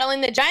 Madeline,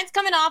 the Giants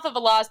coming off of a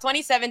loss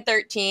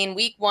 27-13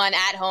 week 1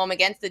 at home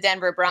against the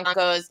Denver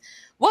Broncos.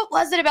 What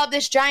was it about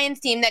this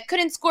Giants team that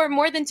couldn't score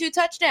more than 2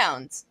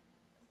 touchdowns?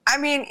 I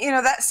mean,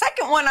 that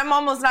second one, I'm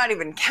almost not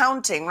even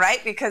counting,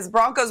 right? Because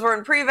Broncos were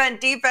in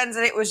prevent defense,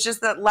 and it was just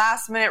that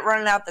last minute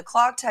running out the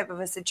clock type of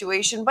a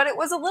situation. But it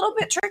was a little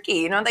bit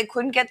tricky. They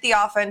couldn't get the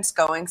offense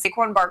going.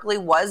 Saquon Barkley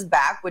was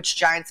back, which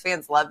Giants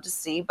fans love to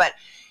see. But,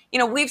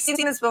 we've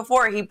seen this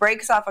before. He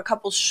breaks off a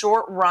couple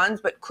short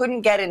runs, but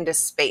couldn't get into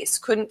space.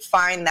 Couldn't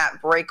find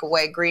that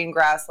breakaway, green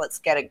grass, let's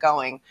get it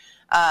going.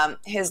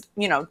 His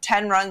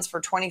 10 runs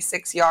for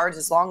 26 yards.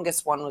 His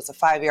longest one was a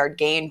 5-yard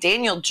gain.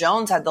 Daniel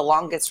Jones had the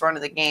longest run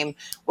of the game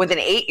with an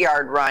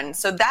 8-yard run.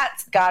 So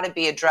that's got to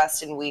be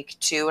addressed in week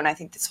 2. And I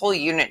think this whole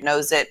unit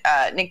knows it.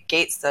 Nick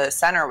Gates, the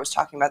center, was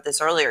talking about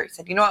this earlier. He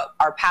said,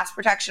 our pass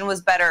protection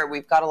was better.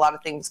 We've got a lot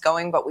of things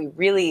going, but we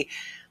really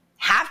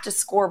have to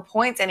score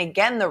points. And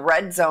again, the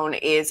red zone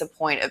is a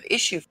point of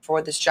issue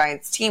for this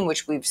Giants team,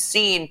 which we've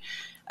seen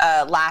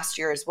last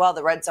year as well.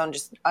 The red zone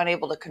just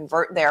unable to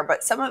convert there.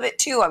 But some of it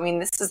too,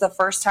 this is the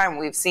first time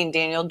we've seen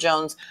Daniel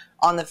Jones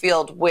on the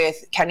field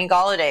with Kenny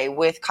Golladay,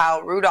 with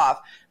Kyle Rudolph,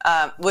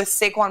 with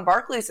Saquon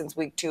Barkley since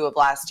week 2 of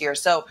last year.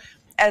 So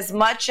as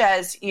much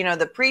as,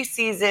 the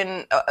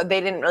preseason, they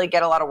didn't really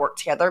get a lot of work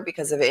together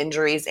because of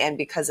injuries and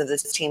because of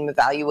this team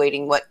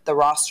evaluating what the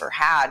roster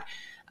had.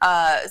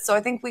 So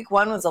I think week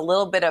 1 was a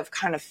little bit of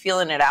kind of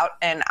feeling it out.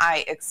 And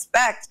I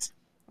expect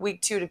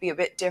week 2 to be a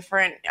bit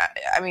different.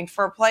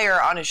 For a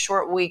player on a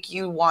short week,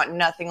 you want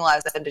nothing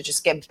less than to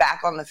just get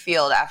back on the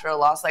field after a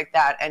loss like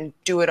that and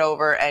do it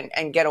over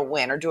and get a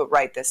win, or do it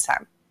right this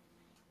time.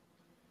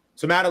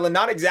 So, Madeline,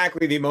 not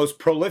exactly the most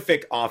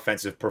prolific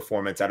offensive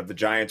performance out of the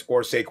Giants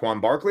or Saquon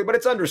Barkley, but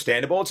it's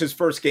understandable. It's his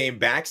first game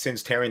back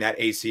since tearing that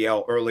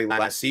ACL early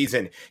last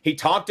season. He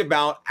talked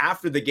about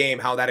after the game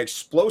how that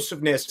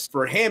explosiveness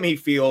for him, he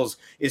feels,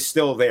 is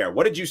still there.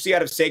 What did you see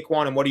out of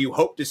Saquon, and what do you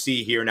hope to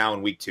see here now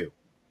in week 2?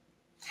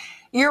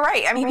 You're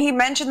right. He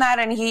mentioned that,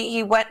 and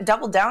he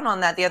doubled down on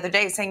that the other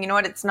day, saying,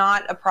 it's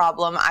not a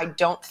problem. I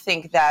don't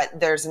think that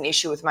there's an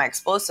issue with my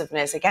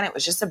explosiveness. Again, it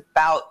was just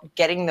about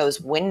getting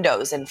those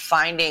windows and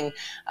finding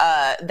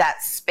that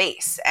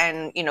space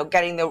and,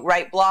 getting the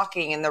right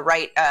blocking and the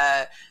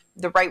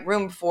right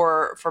room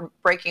for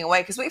breaking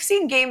away. Because we've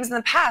seen games in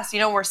the past,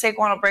 where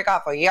Saquon will break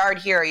off a yard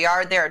here, a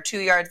yard there, 2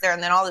 yards there,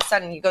 and then all of a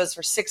sudden he goes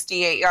for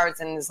 68 yards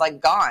and is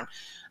gone.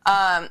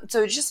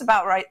 So it's just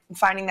about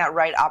finding that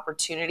right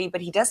opportunity,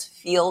 but he does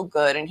feel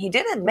good. And he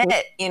did admit,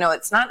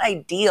 it's not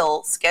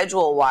ideal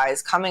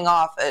schedule-wise coming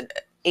off an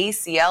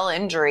ACL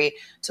injury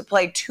to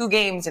play 2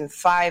 games in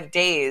 5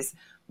 days.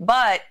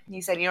 But he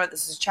said,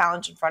 this is a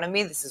challenge in front of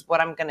me. This is what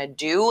I'm going to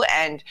do.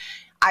 And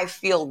I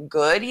feel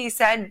good, he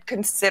said,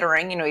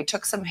 considering, he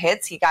took some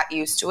hits. He got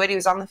used to it. He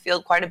was on the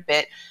field quite a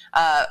bit,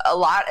 a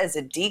lot as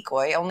a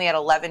decoy. Only had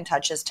 11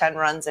 touches, 10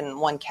 runs,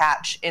 and 1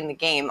 catch in the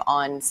game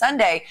on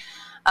Sunday.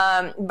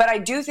 But I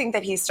do think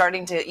that he's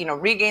starting to,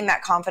 regain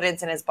that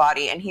confidence in his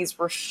body, and he's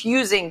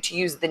refusing to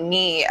use the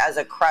knee as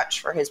a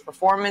crutch for his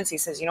performance. He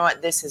says,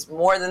 this is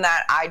more than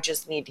that. I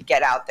just need to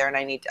get out there, and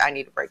I need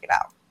to break it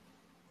out.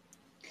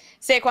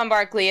 Saquon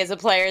Barkley is a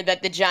player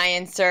that the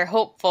Giants are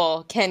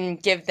hopeful can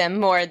give them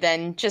more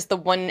than just the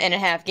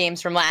 1.5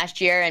 games from last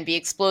year and be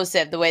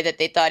explosive the way that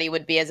they thought he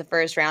would be as a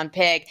first-round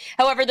pick.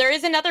 However, there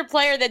is another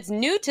player that's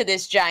new to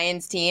this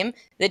Giants team.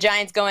 The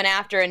Giants going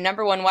after a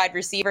number 1 wide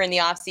receiver in the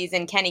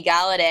offseason, Kenny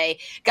Golladay.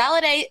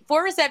 Golladay,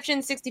 4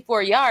 receptions,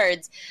 64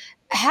 yards.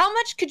 How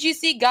much could you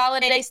see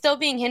Golladay still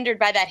being hindered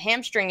by that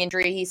hamstring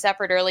injury he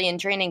suffered early in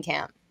training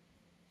camp?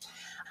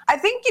 I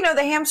think,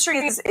 the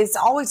hamstring is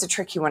always a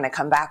tricky one to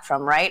come back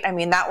from, right?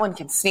 That one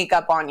can sneak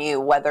up on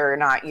you whether or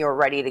not you're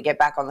ready to get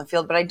back on the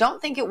field. But I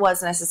don't think it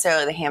was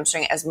necessarily the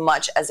hamstring as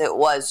much as it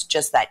was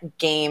just that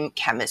game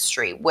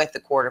chemistry with the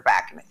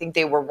quarterback. And I think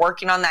they were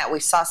working on that. We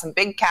saw some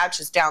big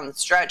catches down the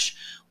stretch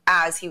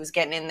as he was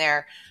getting in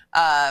there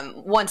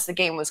once the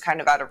game was kind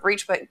of out of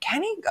reach. But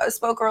Kenny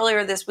spoke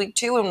earlier this week,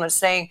 too, and was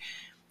saying,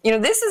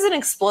 this is an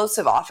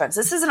explosive offense.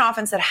 This is an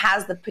offense that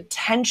has the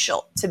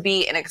potential to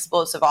be an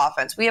explosive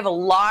offense. We have a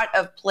lot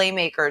of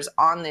playmakers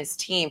on this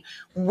team.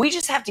 We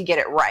just have to get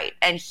it right.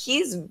 And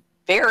he's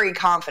very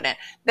confident.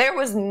 There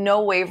was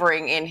no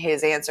wavering in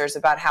his answers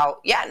about how,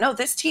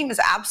 this team has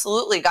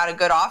absolutely got a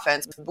good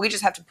offense. We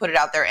just have to put it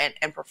out there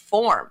and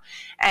perform.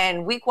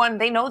 And week 1,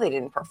 they know they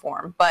didn't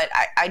perform. But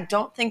I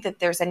don't think that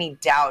there's any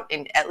doubt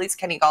in at least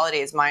Kenny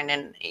Galladay's mind.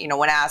 And,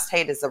 when asked,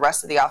 hey, does the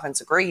rest of the offense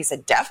agree? He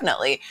said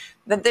definitely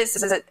that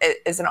this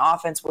is an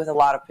offense with a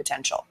lot of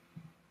potential.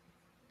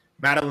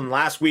 Madeline,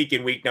 last week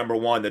in week number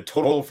 1, the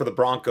total for the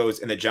Broncos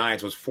and the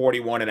Giants was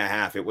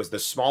 41.5. It was the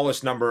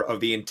smallest number of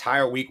the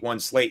entire week 1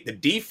 slate. The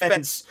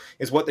defense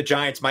is what the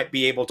Giants might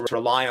be able to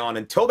rely on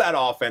until that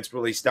offense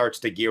really starts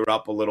to gear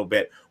up a little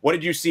bit. What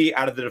did you see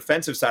out of the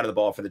defensive side of the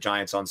ball for the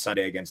Giants on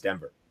Sunday against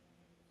Denver?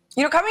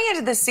 Coming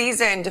into the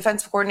season,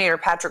 defensive coordinator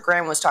Patrick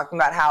Graham was talking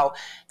about how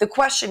the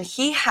question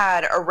he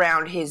had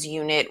around his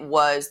unit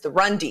was the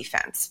run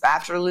defense.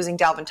 After losing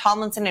Dalvin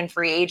Tomlinson in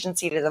free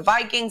agency to the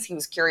Vikings, he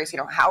was curious,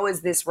 how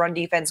is this run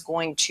defense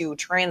going to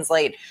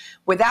translate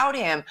without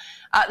him?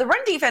 The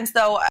run defense,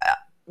 though,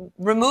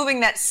 removing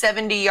that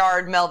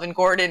 70-yard Melvin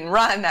Gordon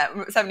run, that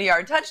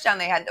 70-yard touchdown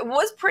they had,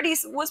 was pretty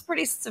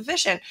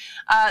sufficient.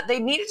 They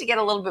needed to get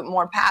a little bit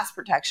more pass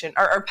protection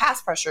or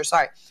pass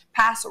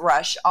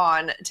rush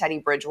on Teddy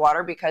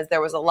Bridgewater because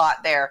there was a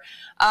lot there.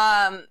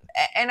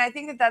 And I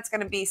think that's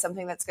going to be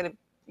something that's going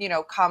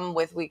to, come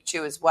with week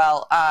 2 as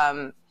well.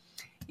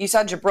 You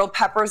saw Jabril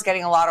Peppers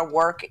getting a lot of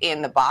work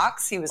in the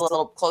box. He was a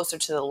little closer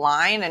to the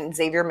line, and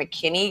Xavier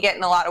McKinney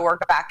getting a lot of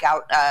work back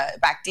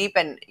deep.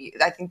 And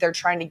I think they're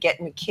trying to get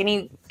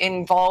McKinney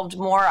involved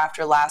more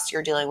after last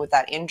year dealing with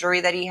that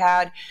injury that he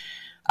had.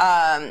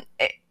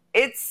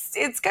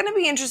 It's going to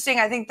be interesting.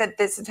 I think that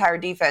this entire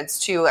defense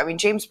too. I mean,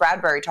 James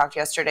Bradbury talked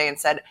yesterday and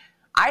said,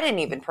 I didn't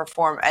even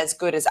perform as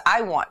good as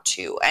I want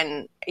to.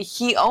 And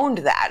he owned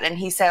that. And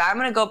he said, I'm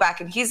going to go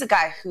back. And he's a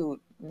guy who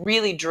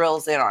really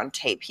drills in on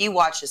tape. He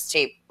watches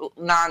tape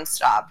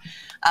nonstop.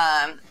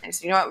 And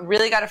so,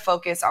 really got to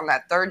focus on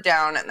that third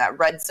down and that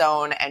red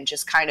zone and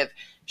just kind of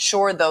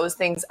shore those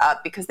things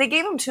up because they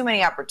gave him too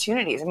many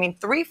opportunities. I mean,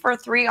 3 for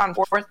 3 on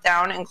fourth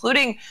down,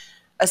 including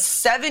a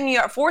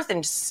 7-yard 4th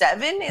and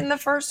 7 in the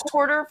first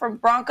quarter from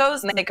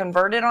Broncos, and they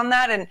converted on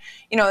that. And,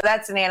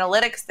 that's an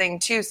analytics thing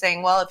too,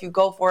 saying, well, if you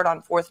go for it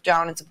on fourth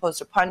down as opposed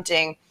to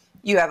punting,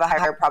 you have a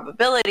higher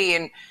probability.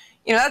 And,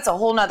 that's a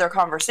whole nother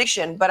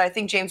conversation. But I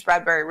think James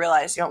Bradbury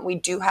realized, we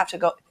do have to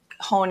go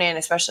hone in,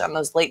 especially on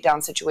those late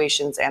down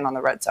situations and on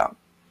the red zone.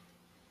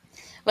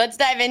 Let's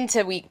dive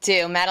into week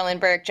 2. Madeline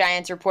Burke,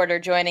 Giants reporter,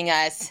 joining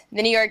us.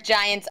 The New York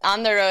Giants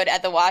on the road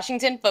at the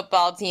Washington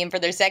football team for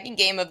their second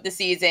game of the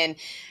season.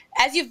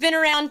 As you've been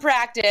around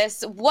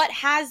practice, what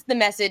has the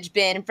message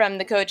been from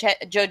the coach,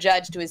 Joe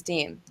Judge, to his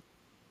team?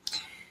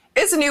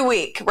 It's a new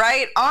week,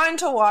 right? On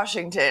to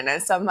Washington,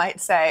 as some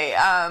might say.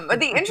 But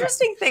the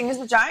interesting thing is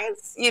the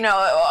Giants,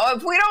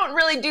 if we don't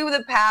really do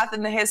the path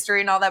and the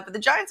history and all that, but the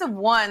Giants have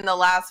won the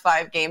last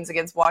 5 games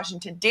against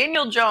Washington.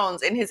 Daniel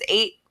Jones, in his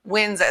 8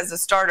 wins as a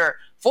starter,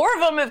 4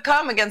 of them have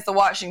come against the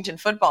Washington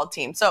football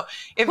team. So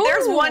if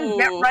there's one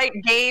get-right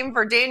game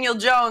for Daniel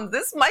Jones,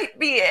 this might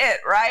be it,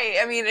 right?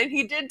 I mean, and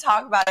he did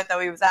talk about it, though.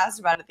 He was asked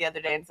about it the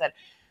other day and said,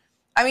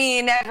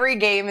 every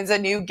game is a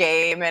new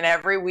game, and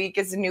every week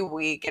is a new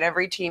week, and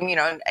every team,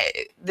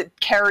 the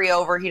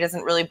carryover he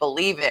doesn't really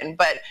believe in.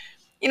 But,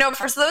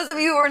 for those of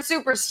you who are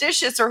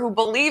superstitious or who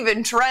believe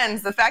in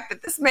trends, the fact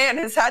that this man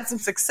has had some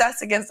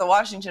success against the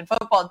Washington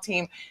football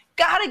team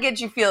got to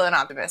get you feeling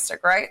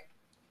optimistic, right?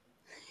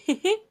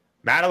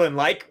 Madeline,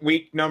 like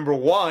week number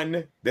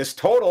 1, this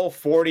total,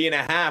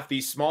 40.5,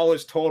 the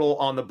smallest total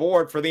on the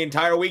board for the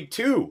entire week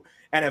 2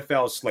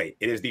 NFL slate.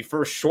 It is the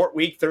first short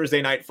week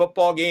Thursday night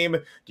football game.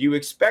 Do you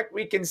expect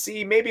we can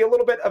see maybe a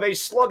little bit of a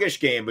sluggish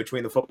game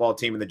between the football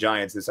team and the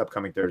Giants this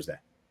upcoming Thursday?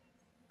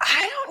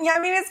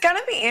 It's going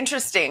to be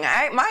interesting.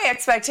 My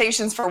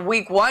expectations for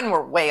week 1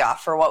 were way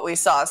off for what we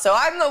saw. So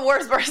I'm the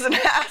worst person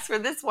to ask for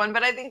this one.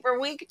 But I think for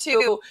week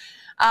 2,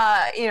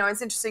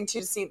 it's interesting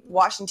too to see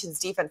Washington's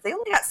defense. They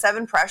only got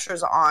 7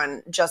 pressures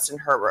on Justin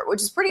Herbert,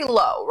 which is pretty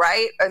low,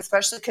 right?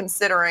 Especially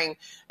considering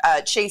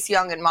Chase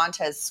Young and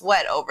Montez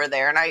Sweat over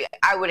there. And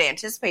I would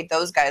anticipate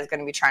those guys going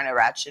to be trying to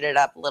ratchet it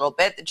up a little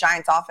bit. The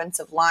Giants'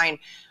 offensive line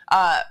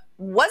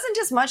wasn't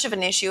as much of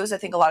an issue as I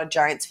think a lot of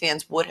Giants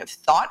fans would have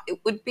thought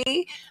it would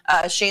be.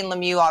 Shane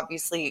Lemieux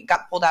obviously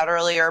got pulled out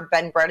earlier.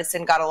 Ben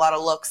Bredesen got a lot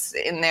of looks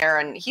in there,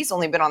 and he's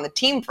only been on the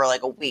team for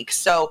like a week.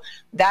 So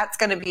that's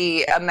going to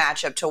be a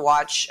matchup to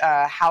watch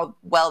how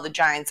well the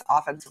Giants'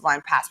 offensive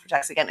line pass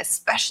protects again,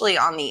 especially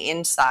on the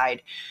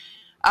inside.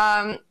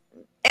 And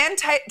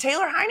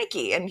Taylor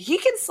Heineke, and he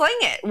can sling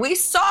it. We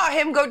saw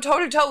him go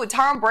toe-to-toe with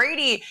Tom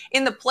Brady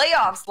in the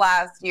playoffs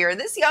last year.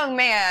 This young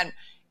man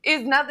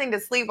is nothing to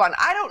sleep on.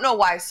 I don't know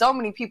why so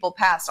many people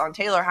passed on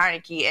Taylor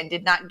Heineke and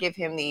did not give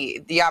him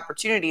the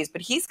opportunities,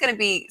 but he's going to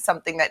be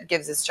something that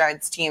gives this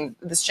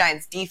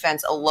Giants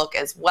defense a look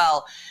as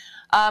well.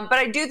 But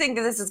I do think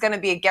that this is going to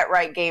be a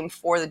get-right game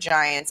for the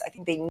Giants. I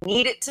think they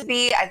need it to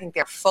be. I think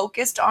they're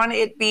focused on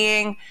it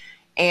being.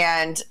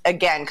 And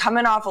again,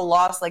 coming off a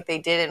loss like they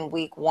did in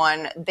week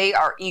 1, they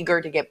are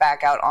eager to get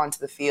back out onto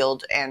the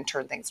field and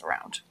turn things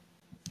around.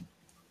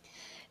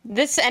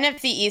 This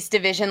NFC East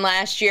division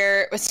last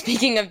year,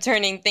 speaking of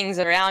turning things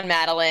around,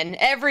 Madeline,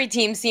 every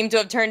team seemed to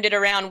have turned it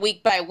around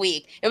week by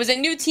week. It was a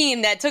new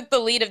team that took the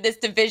lead of this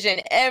division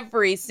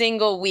every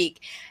single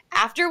week.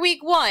 After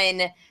week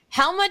 1,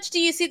 how much do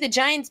you see the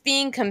Giants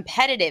being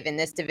competitive in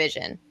this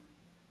division?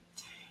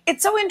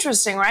 It's so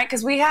interesting, right?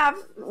 Because we have,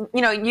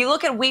 you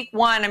look at week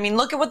 1.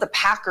 Look at what the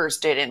Packers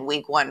did in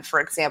week 1, for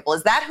example.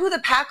 Is that who the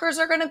Packers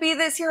are going to be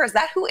this year? Is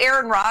that who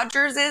Aaron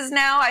Rodgers is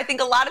now? I think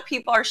a lot of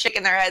people are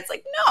shaking their heads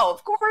like, no,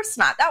 of course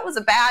not. That was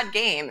a bad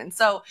game. And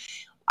so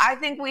I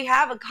think we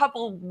have a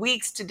couple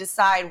weeks to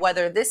decide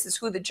whether this is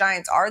who the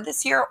Giants are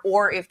this year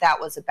or if that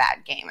was a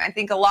bad game. I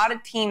think a lot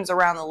of teams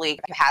around the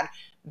league have had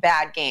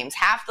bad games.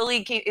 Half the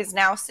league is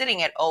now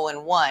sitting at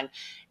 0-1.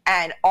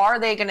 And are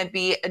they going to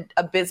be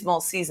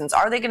abysmal seasons?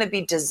 Are they going to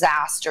be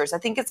disasters? I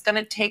think it's going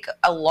to take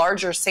a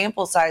larger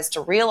sample size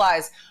to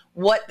realize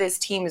what this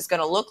team is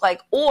going to look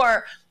like.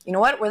 Or, you know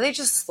what, were they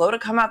just slow to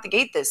come out the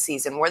gate this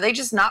season? Were they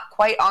just not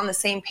quite on the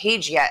same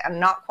page yet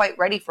and not quite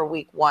ready for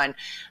week one?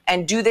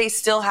 And do they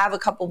still have a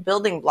couple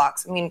building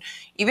blocks? I mean,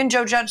 even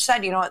Joe Judge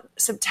said,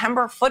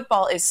 September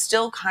football is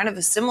still kind of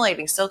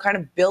assimilating, still kind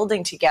of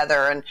building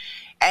together.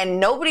 And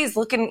nobody's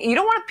looking, you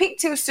don't want to peak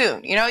too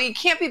soon. You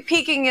can't be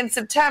peaking in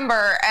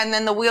September and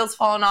then the wheels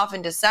falling off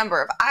in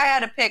December. If I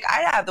had to pick,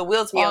 I'd have the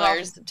wheels falling off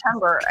in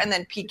September and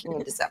then peaking in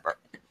December.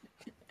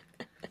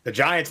 The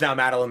Giants now,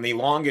 Madeline, the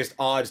longest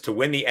odds to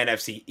win the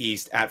NFC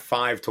East at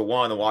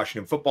 5-1. The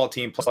Washington football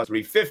team plus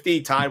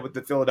 350, tied with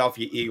the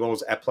Philadelphia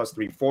Eagles at plus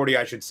 340,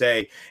 I should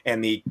say,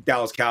 and the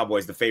Dallas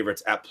Cowboys, the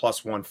favorites, at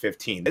plus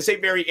 115. This is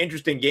a very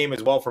interesting game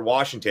as well for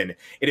Washington.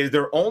 It is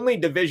their only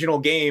divisional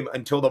game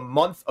until the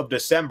month of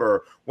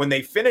December, when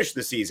they finish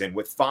the season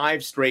with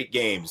 5 straight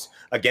games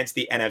against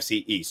the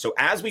NFC East. So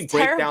as we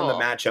break down the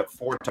matchup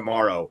for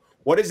tomorrow,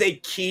 what is a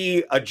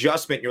key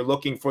adjustment you're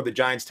looking for the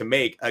Giants to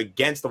make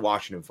against the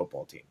Washington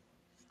football team?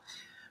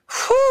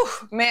 Whew,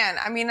 man.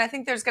 I mean, I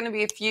think there's going to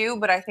be a few,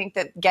 but I think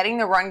that getting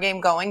the run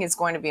game going is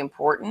going to be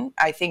important.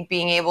 I think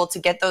being able to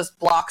get those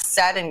blocks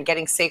set and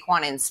getting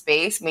Saquon in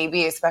space,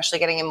 maybe especially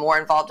getting him more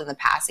involved in the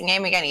passing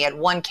game. Again, he had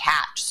 1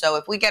 catch. So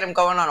if we get him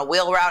going on a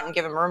wheel route and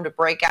give him room to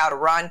break out a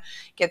run,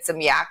 get some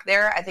yak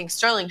there. I think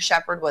Sterling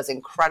Shepard was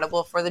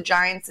incredible for the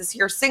Giants this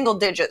year. Single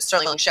digit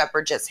Sterling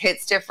Shepard just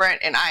hits different,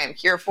 and I am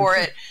here for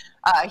it.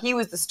 He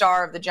was the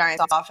star of the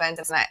Giants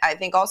offense. And I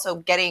think also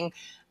getting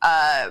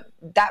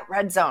that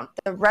red zone.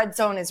 The red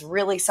zone is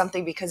really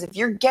something, because if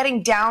you're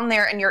getting down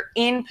there and you're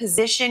in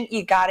position,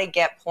 you got to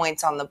get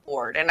points on the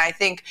board. And I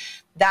think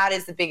that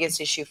is the biggest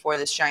issue for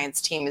this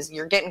Giants team, is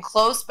you're getting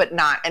close, but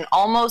not. And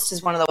almost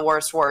is one of the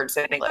worst words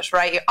in English,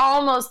 right? You're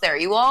almost there.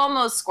 You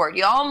almost scored.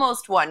 You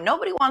almost won.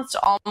 Nobody wants to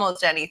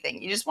almost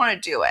anything. You just want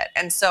to do it.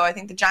 And so I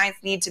think the Giants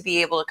need to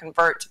be able to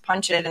convert, to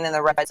punch it in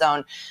the red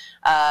zone.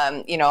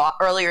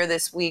 Earlier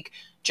this week,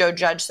 Joe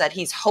Judge said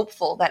he's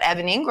hopeful that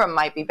Evan Ingram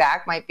might be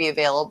back, might be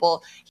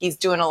available. He's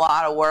doing a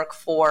lot of work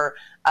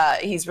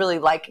he's really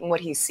liking what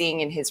he's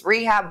seeing in his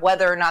rehab.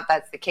 Whether or not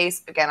that's the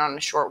case, again, on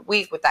a short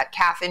week with that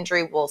calf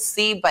injury, we'll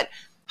see. But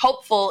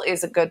hopeful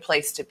is a good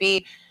place to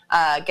be.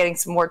 Getting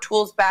some more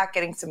tools back,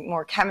 getting some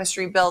more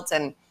chemistry built.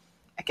 And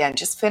again,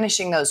 just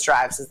finishing those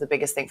drives is the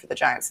biggest thing for the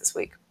Giants this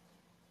week.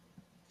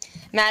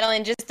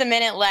 Madeline, just a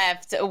minute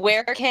left.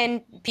 Where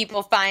can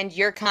people find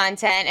your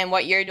content and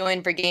what you're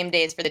doing for game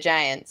days for the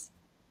Giants?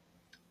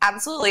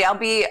 Absolutely. I'll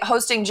be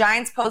hosting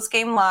Giants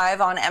Postgame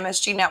Live on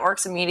MSG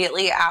Networks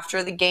immediately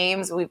after the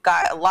games. We've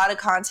got a lot of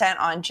content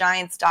on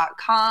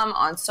Giants.com,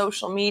 on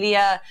social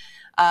media.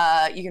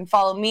 You can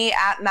follow me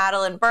at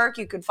Madeline Burke.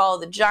 You can follow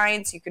the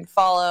Giants. You can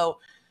follow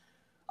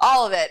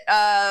all of it.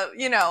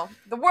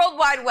 The World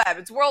Wide Web.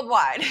 It's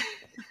worldwide.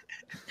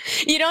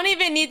 You don't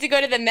even need to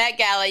go to the Met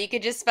Gala. You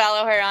could just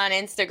follow her on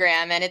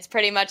Instagram, and it's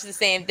pretty much the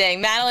same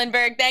thing. Madeline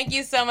Burke, thank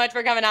you so much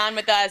for coming on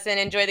with us, and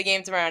enjoy the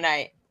game tomorrow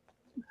night.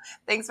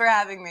 Thanks for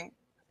having me.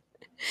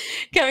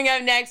 Coming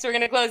up next, we're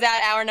going to close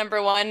out hour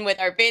number 1 with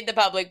our Fade the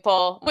Public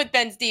poll. With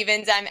Ben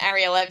Stevens, I'm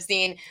Ariel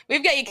Epstein.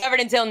 We've got you covered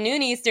until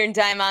noon Eastern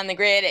time on the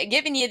grid,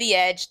 giving you the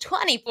edge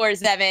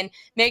 24/7.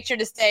 Make sure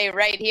to stay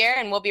right here,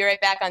 and we'll be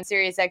right back on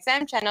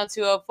SiriusXM Channel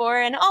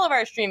 204 and all of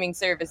our streaming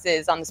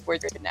services on the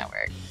Sports Grid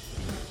Network.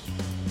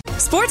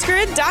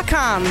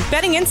 SportsGrid.com.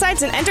 Betting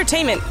insights and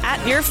entertainment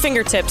at your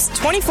fingertips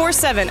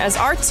 24/7 as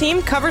our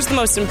team covers the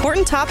most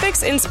important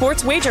topics in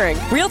sports wagering.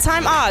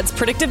 Real-time odds,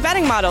 predictive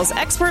betting models,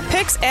 expert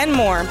picks, and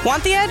more.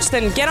 Want the edge?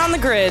 Then get on the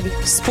grid.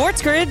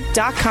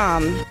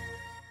 SportsGrid.com.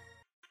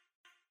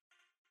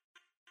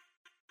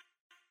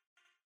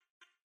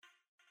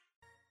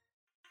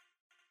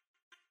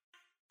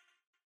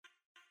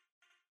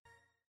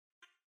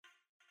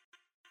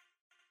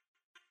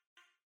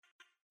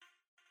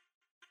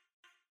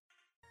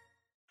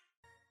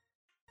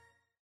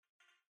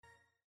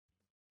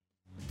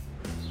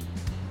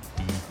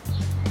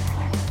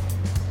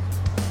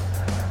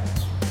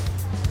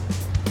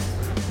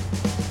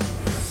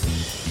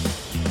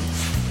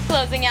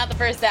 Closing out the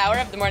first hour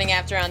of the morning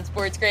after on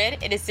Sports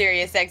Grid, it is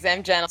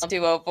SiriusXM Channel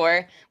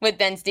 204. With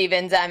Ben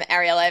Stevens, I'm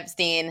Ariel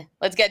Epstein.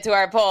 Let's get to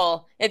our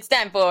poll. It's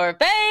time for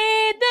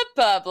Fade the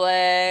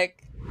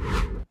Public.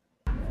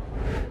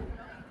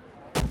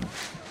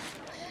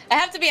 I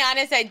have to be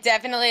honest, I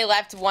definitely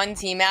left one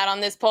team out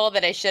on this poll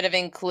that I should have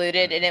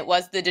included, and it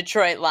was the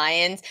Detroit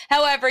Lions.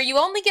 However, you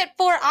only get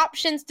 4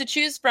 options to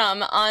choose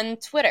from on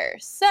Twitter.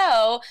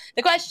 So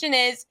the question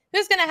is,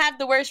 who's going to have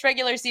the worst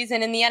regular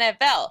season in the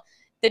NFL?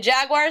 The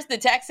Jaguars, the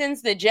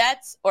Texans, the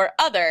Jets, or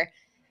other?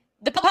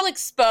 The public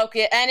spoke,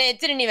 and it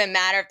didn't even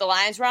matter if the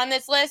Lions were on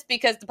this list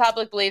because the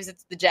public believes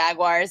it's the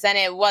Jaguars, and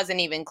it wasn't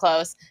even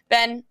close.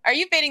 Ben, are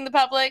you fading the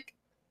public?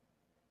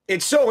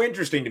 It's so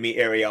interesting to me,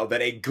 Ariel,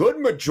 that a good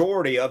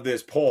majority of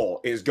this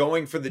poll is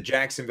going for the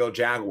Jacksonville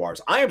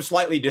Jaguars. I am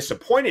slightly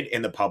disappointed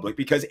in the public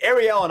because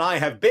Ariel and I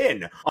have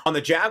been on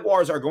the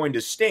Jaguars are going to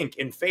stink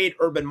and fade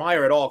Urban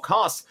Meyer at all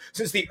costs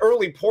since the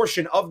early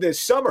portion of this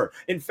summer.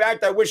 In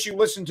fact, I wish you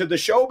listened to the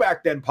show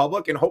back then,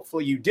 public, and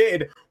hopefully you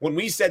did, when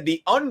we said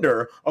the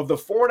under of the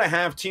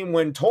 4.5 team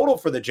win total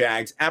for the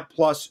Jags at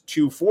plus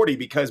 240,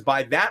 because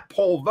by that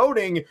poll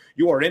voting,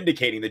 you are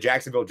indicating the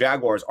Jacksonville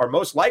Jaguars are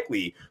most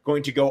likely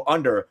going to go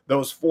under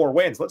those 4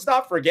 wins. Let's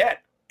not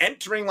forget,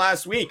 entering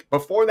last week,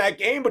 before that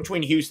game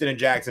between Houston and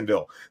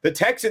Jacksonville, the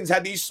Texans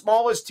had the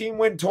smallest team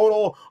win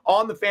total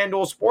on the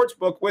FanDuel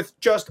Sportsbook with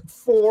just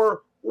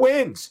 4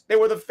 wins. They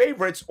were the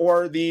favorites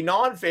or the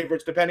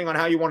non-favorites, depending on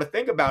how you want to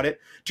think about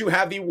it, to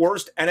have the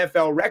worst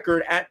NFL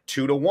record at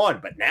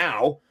 2-1. But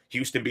now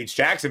Houston beats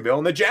Jacksonville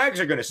and the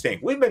Jags are going to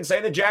stink. We've been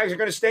saying the Jags are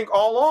going to stink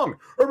all along.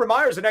 Urban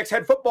Meyer's the next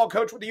head football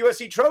coach with the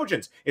USC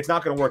Trojans. It's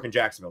not going to work in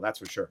Jacksonville, that's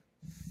for sure.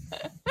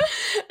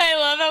 I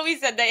love how we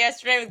said that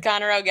yesterday with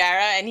Connor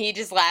O'Gara, and he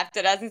just laughed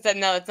at us and said,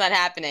 no, it's not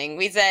happening.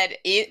 We said,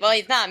 well,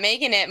 he's not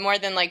making it more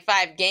than like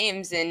 5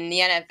 games in the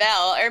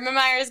NFL. Urban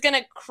Meyer is going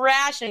to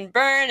crash and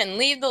burn and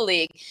leave the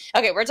league.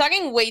 Okay, we're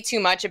talking way too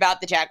much about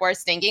the Jaguars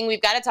stinking.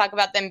 We've got to talk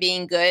about them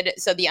being good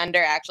so the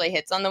under actually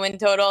hits on the win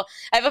total.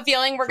 I have a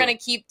feeling we're going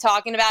to keep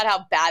talking about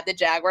how bad the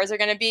Jaguars are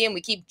going to be, and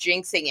we keep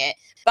jinxing it.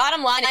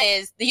 Bottom line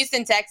is the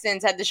Houston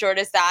Texans had the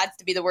shortest odds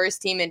to be the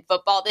worst team in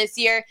football this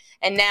year,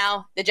 and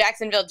now the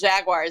Jacksonville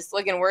Jaguars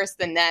looking worse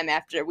than them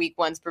after week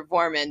 1's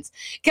performance.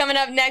 Coming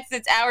up next,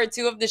 it's hour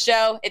 2 of the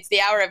show. It's the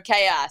hour of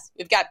chaos.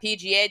 We've got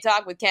PGA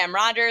talk with Cam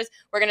Rogers.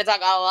 We're going to talk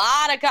a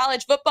lot of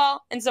college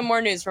football and some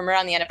more news from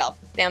around the NFL.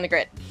 Stay on the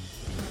grid.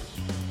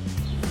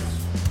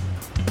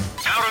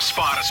 How to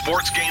spot a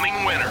sports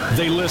gaming winner.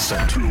 They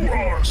listen to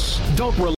us. Don't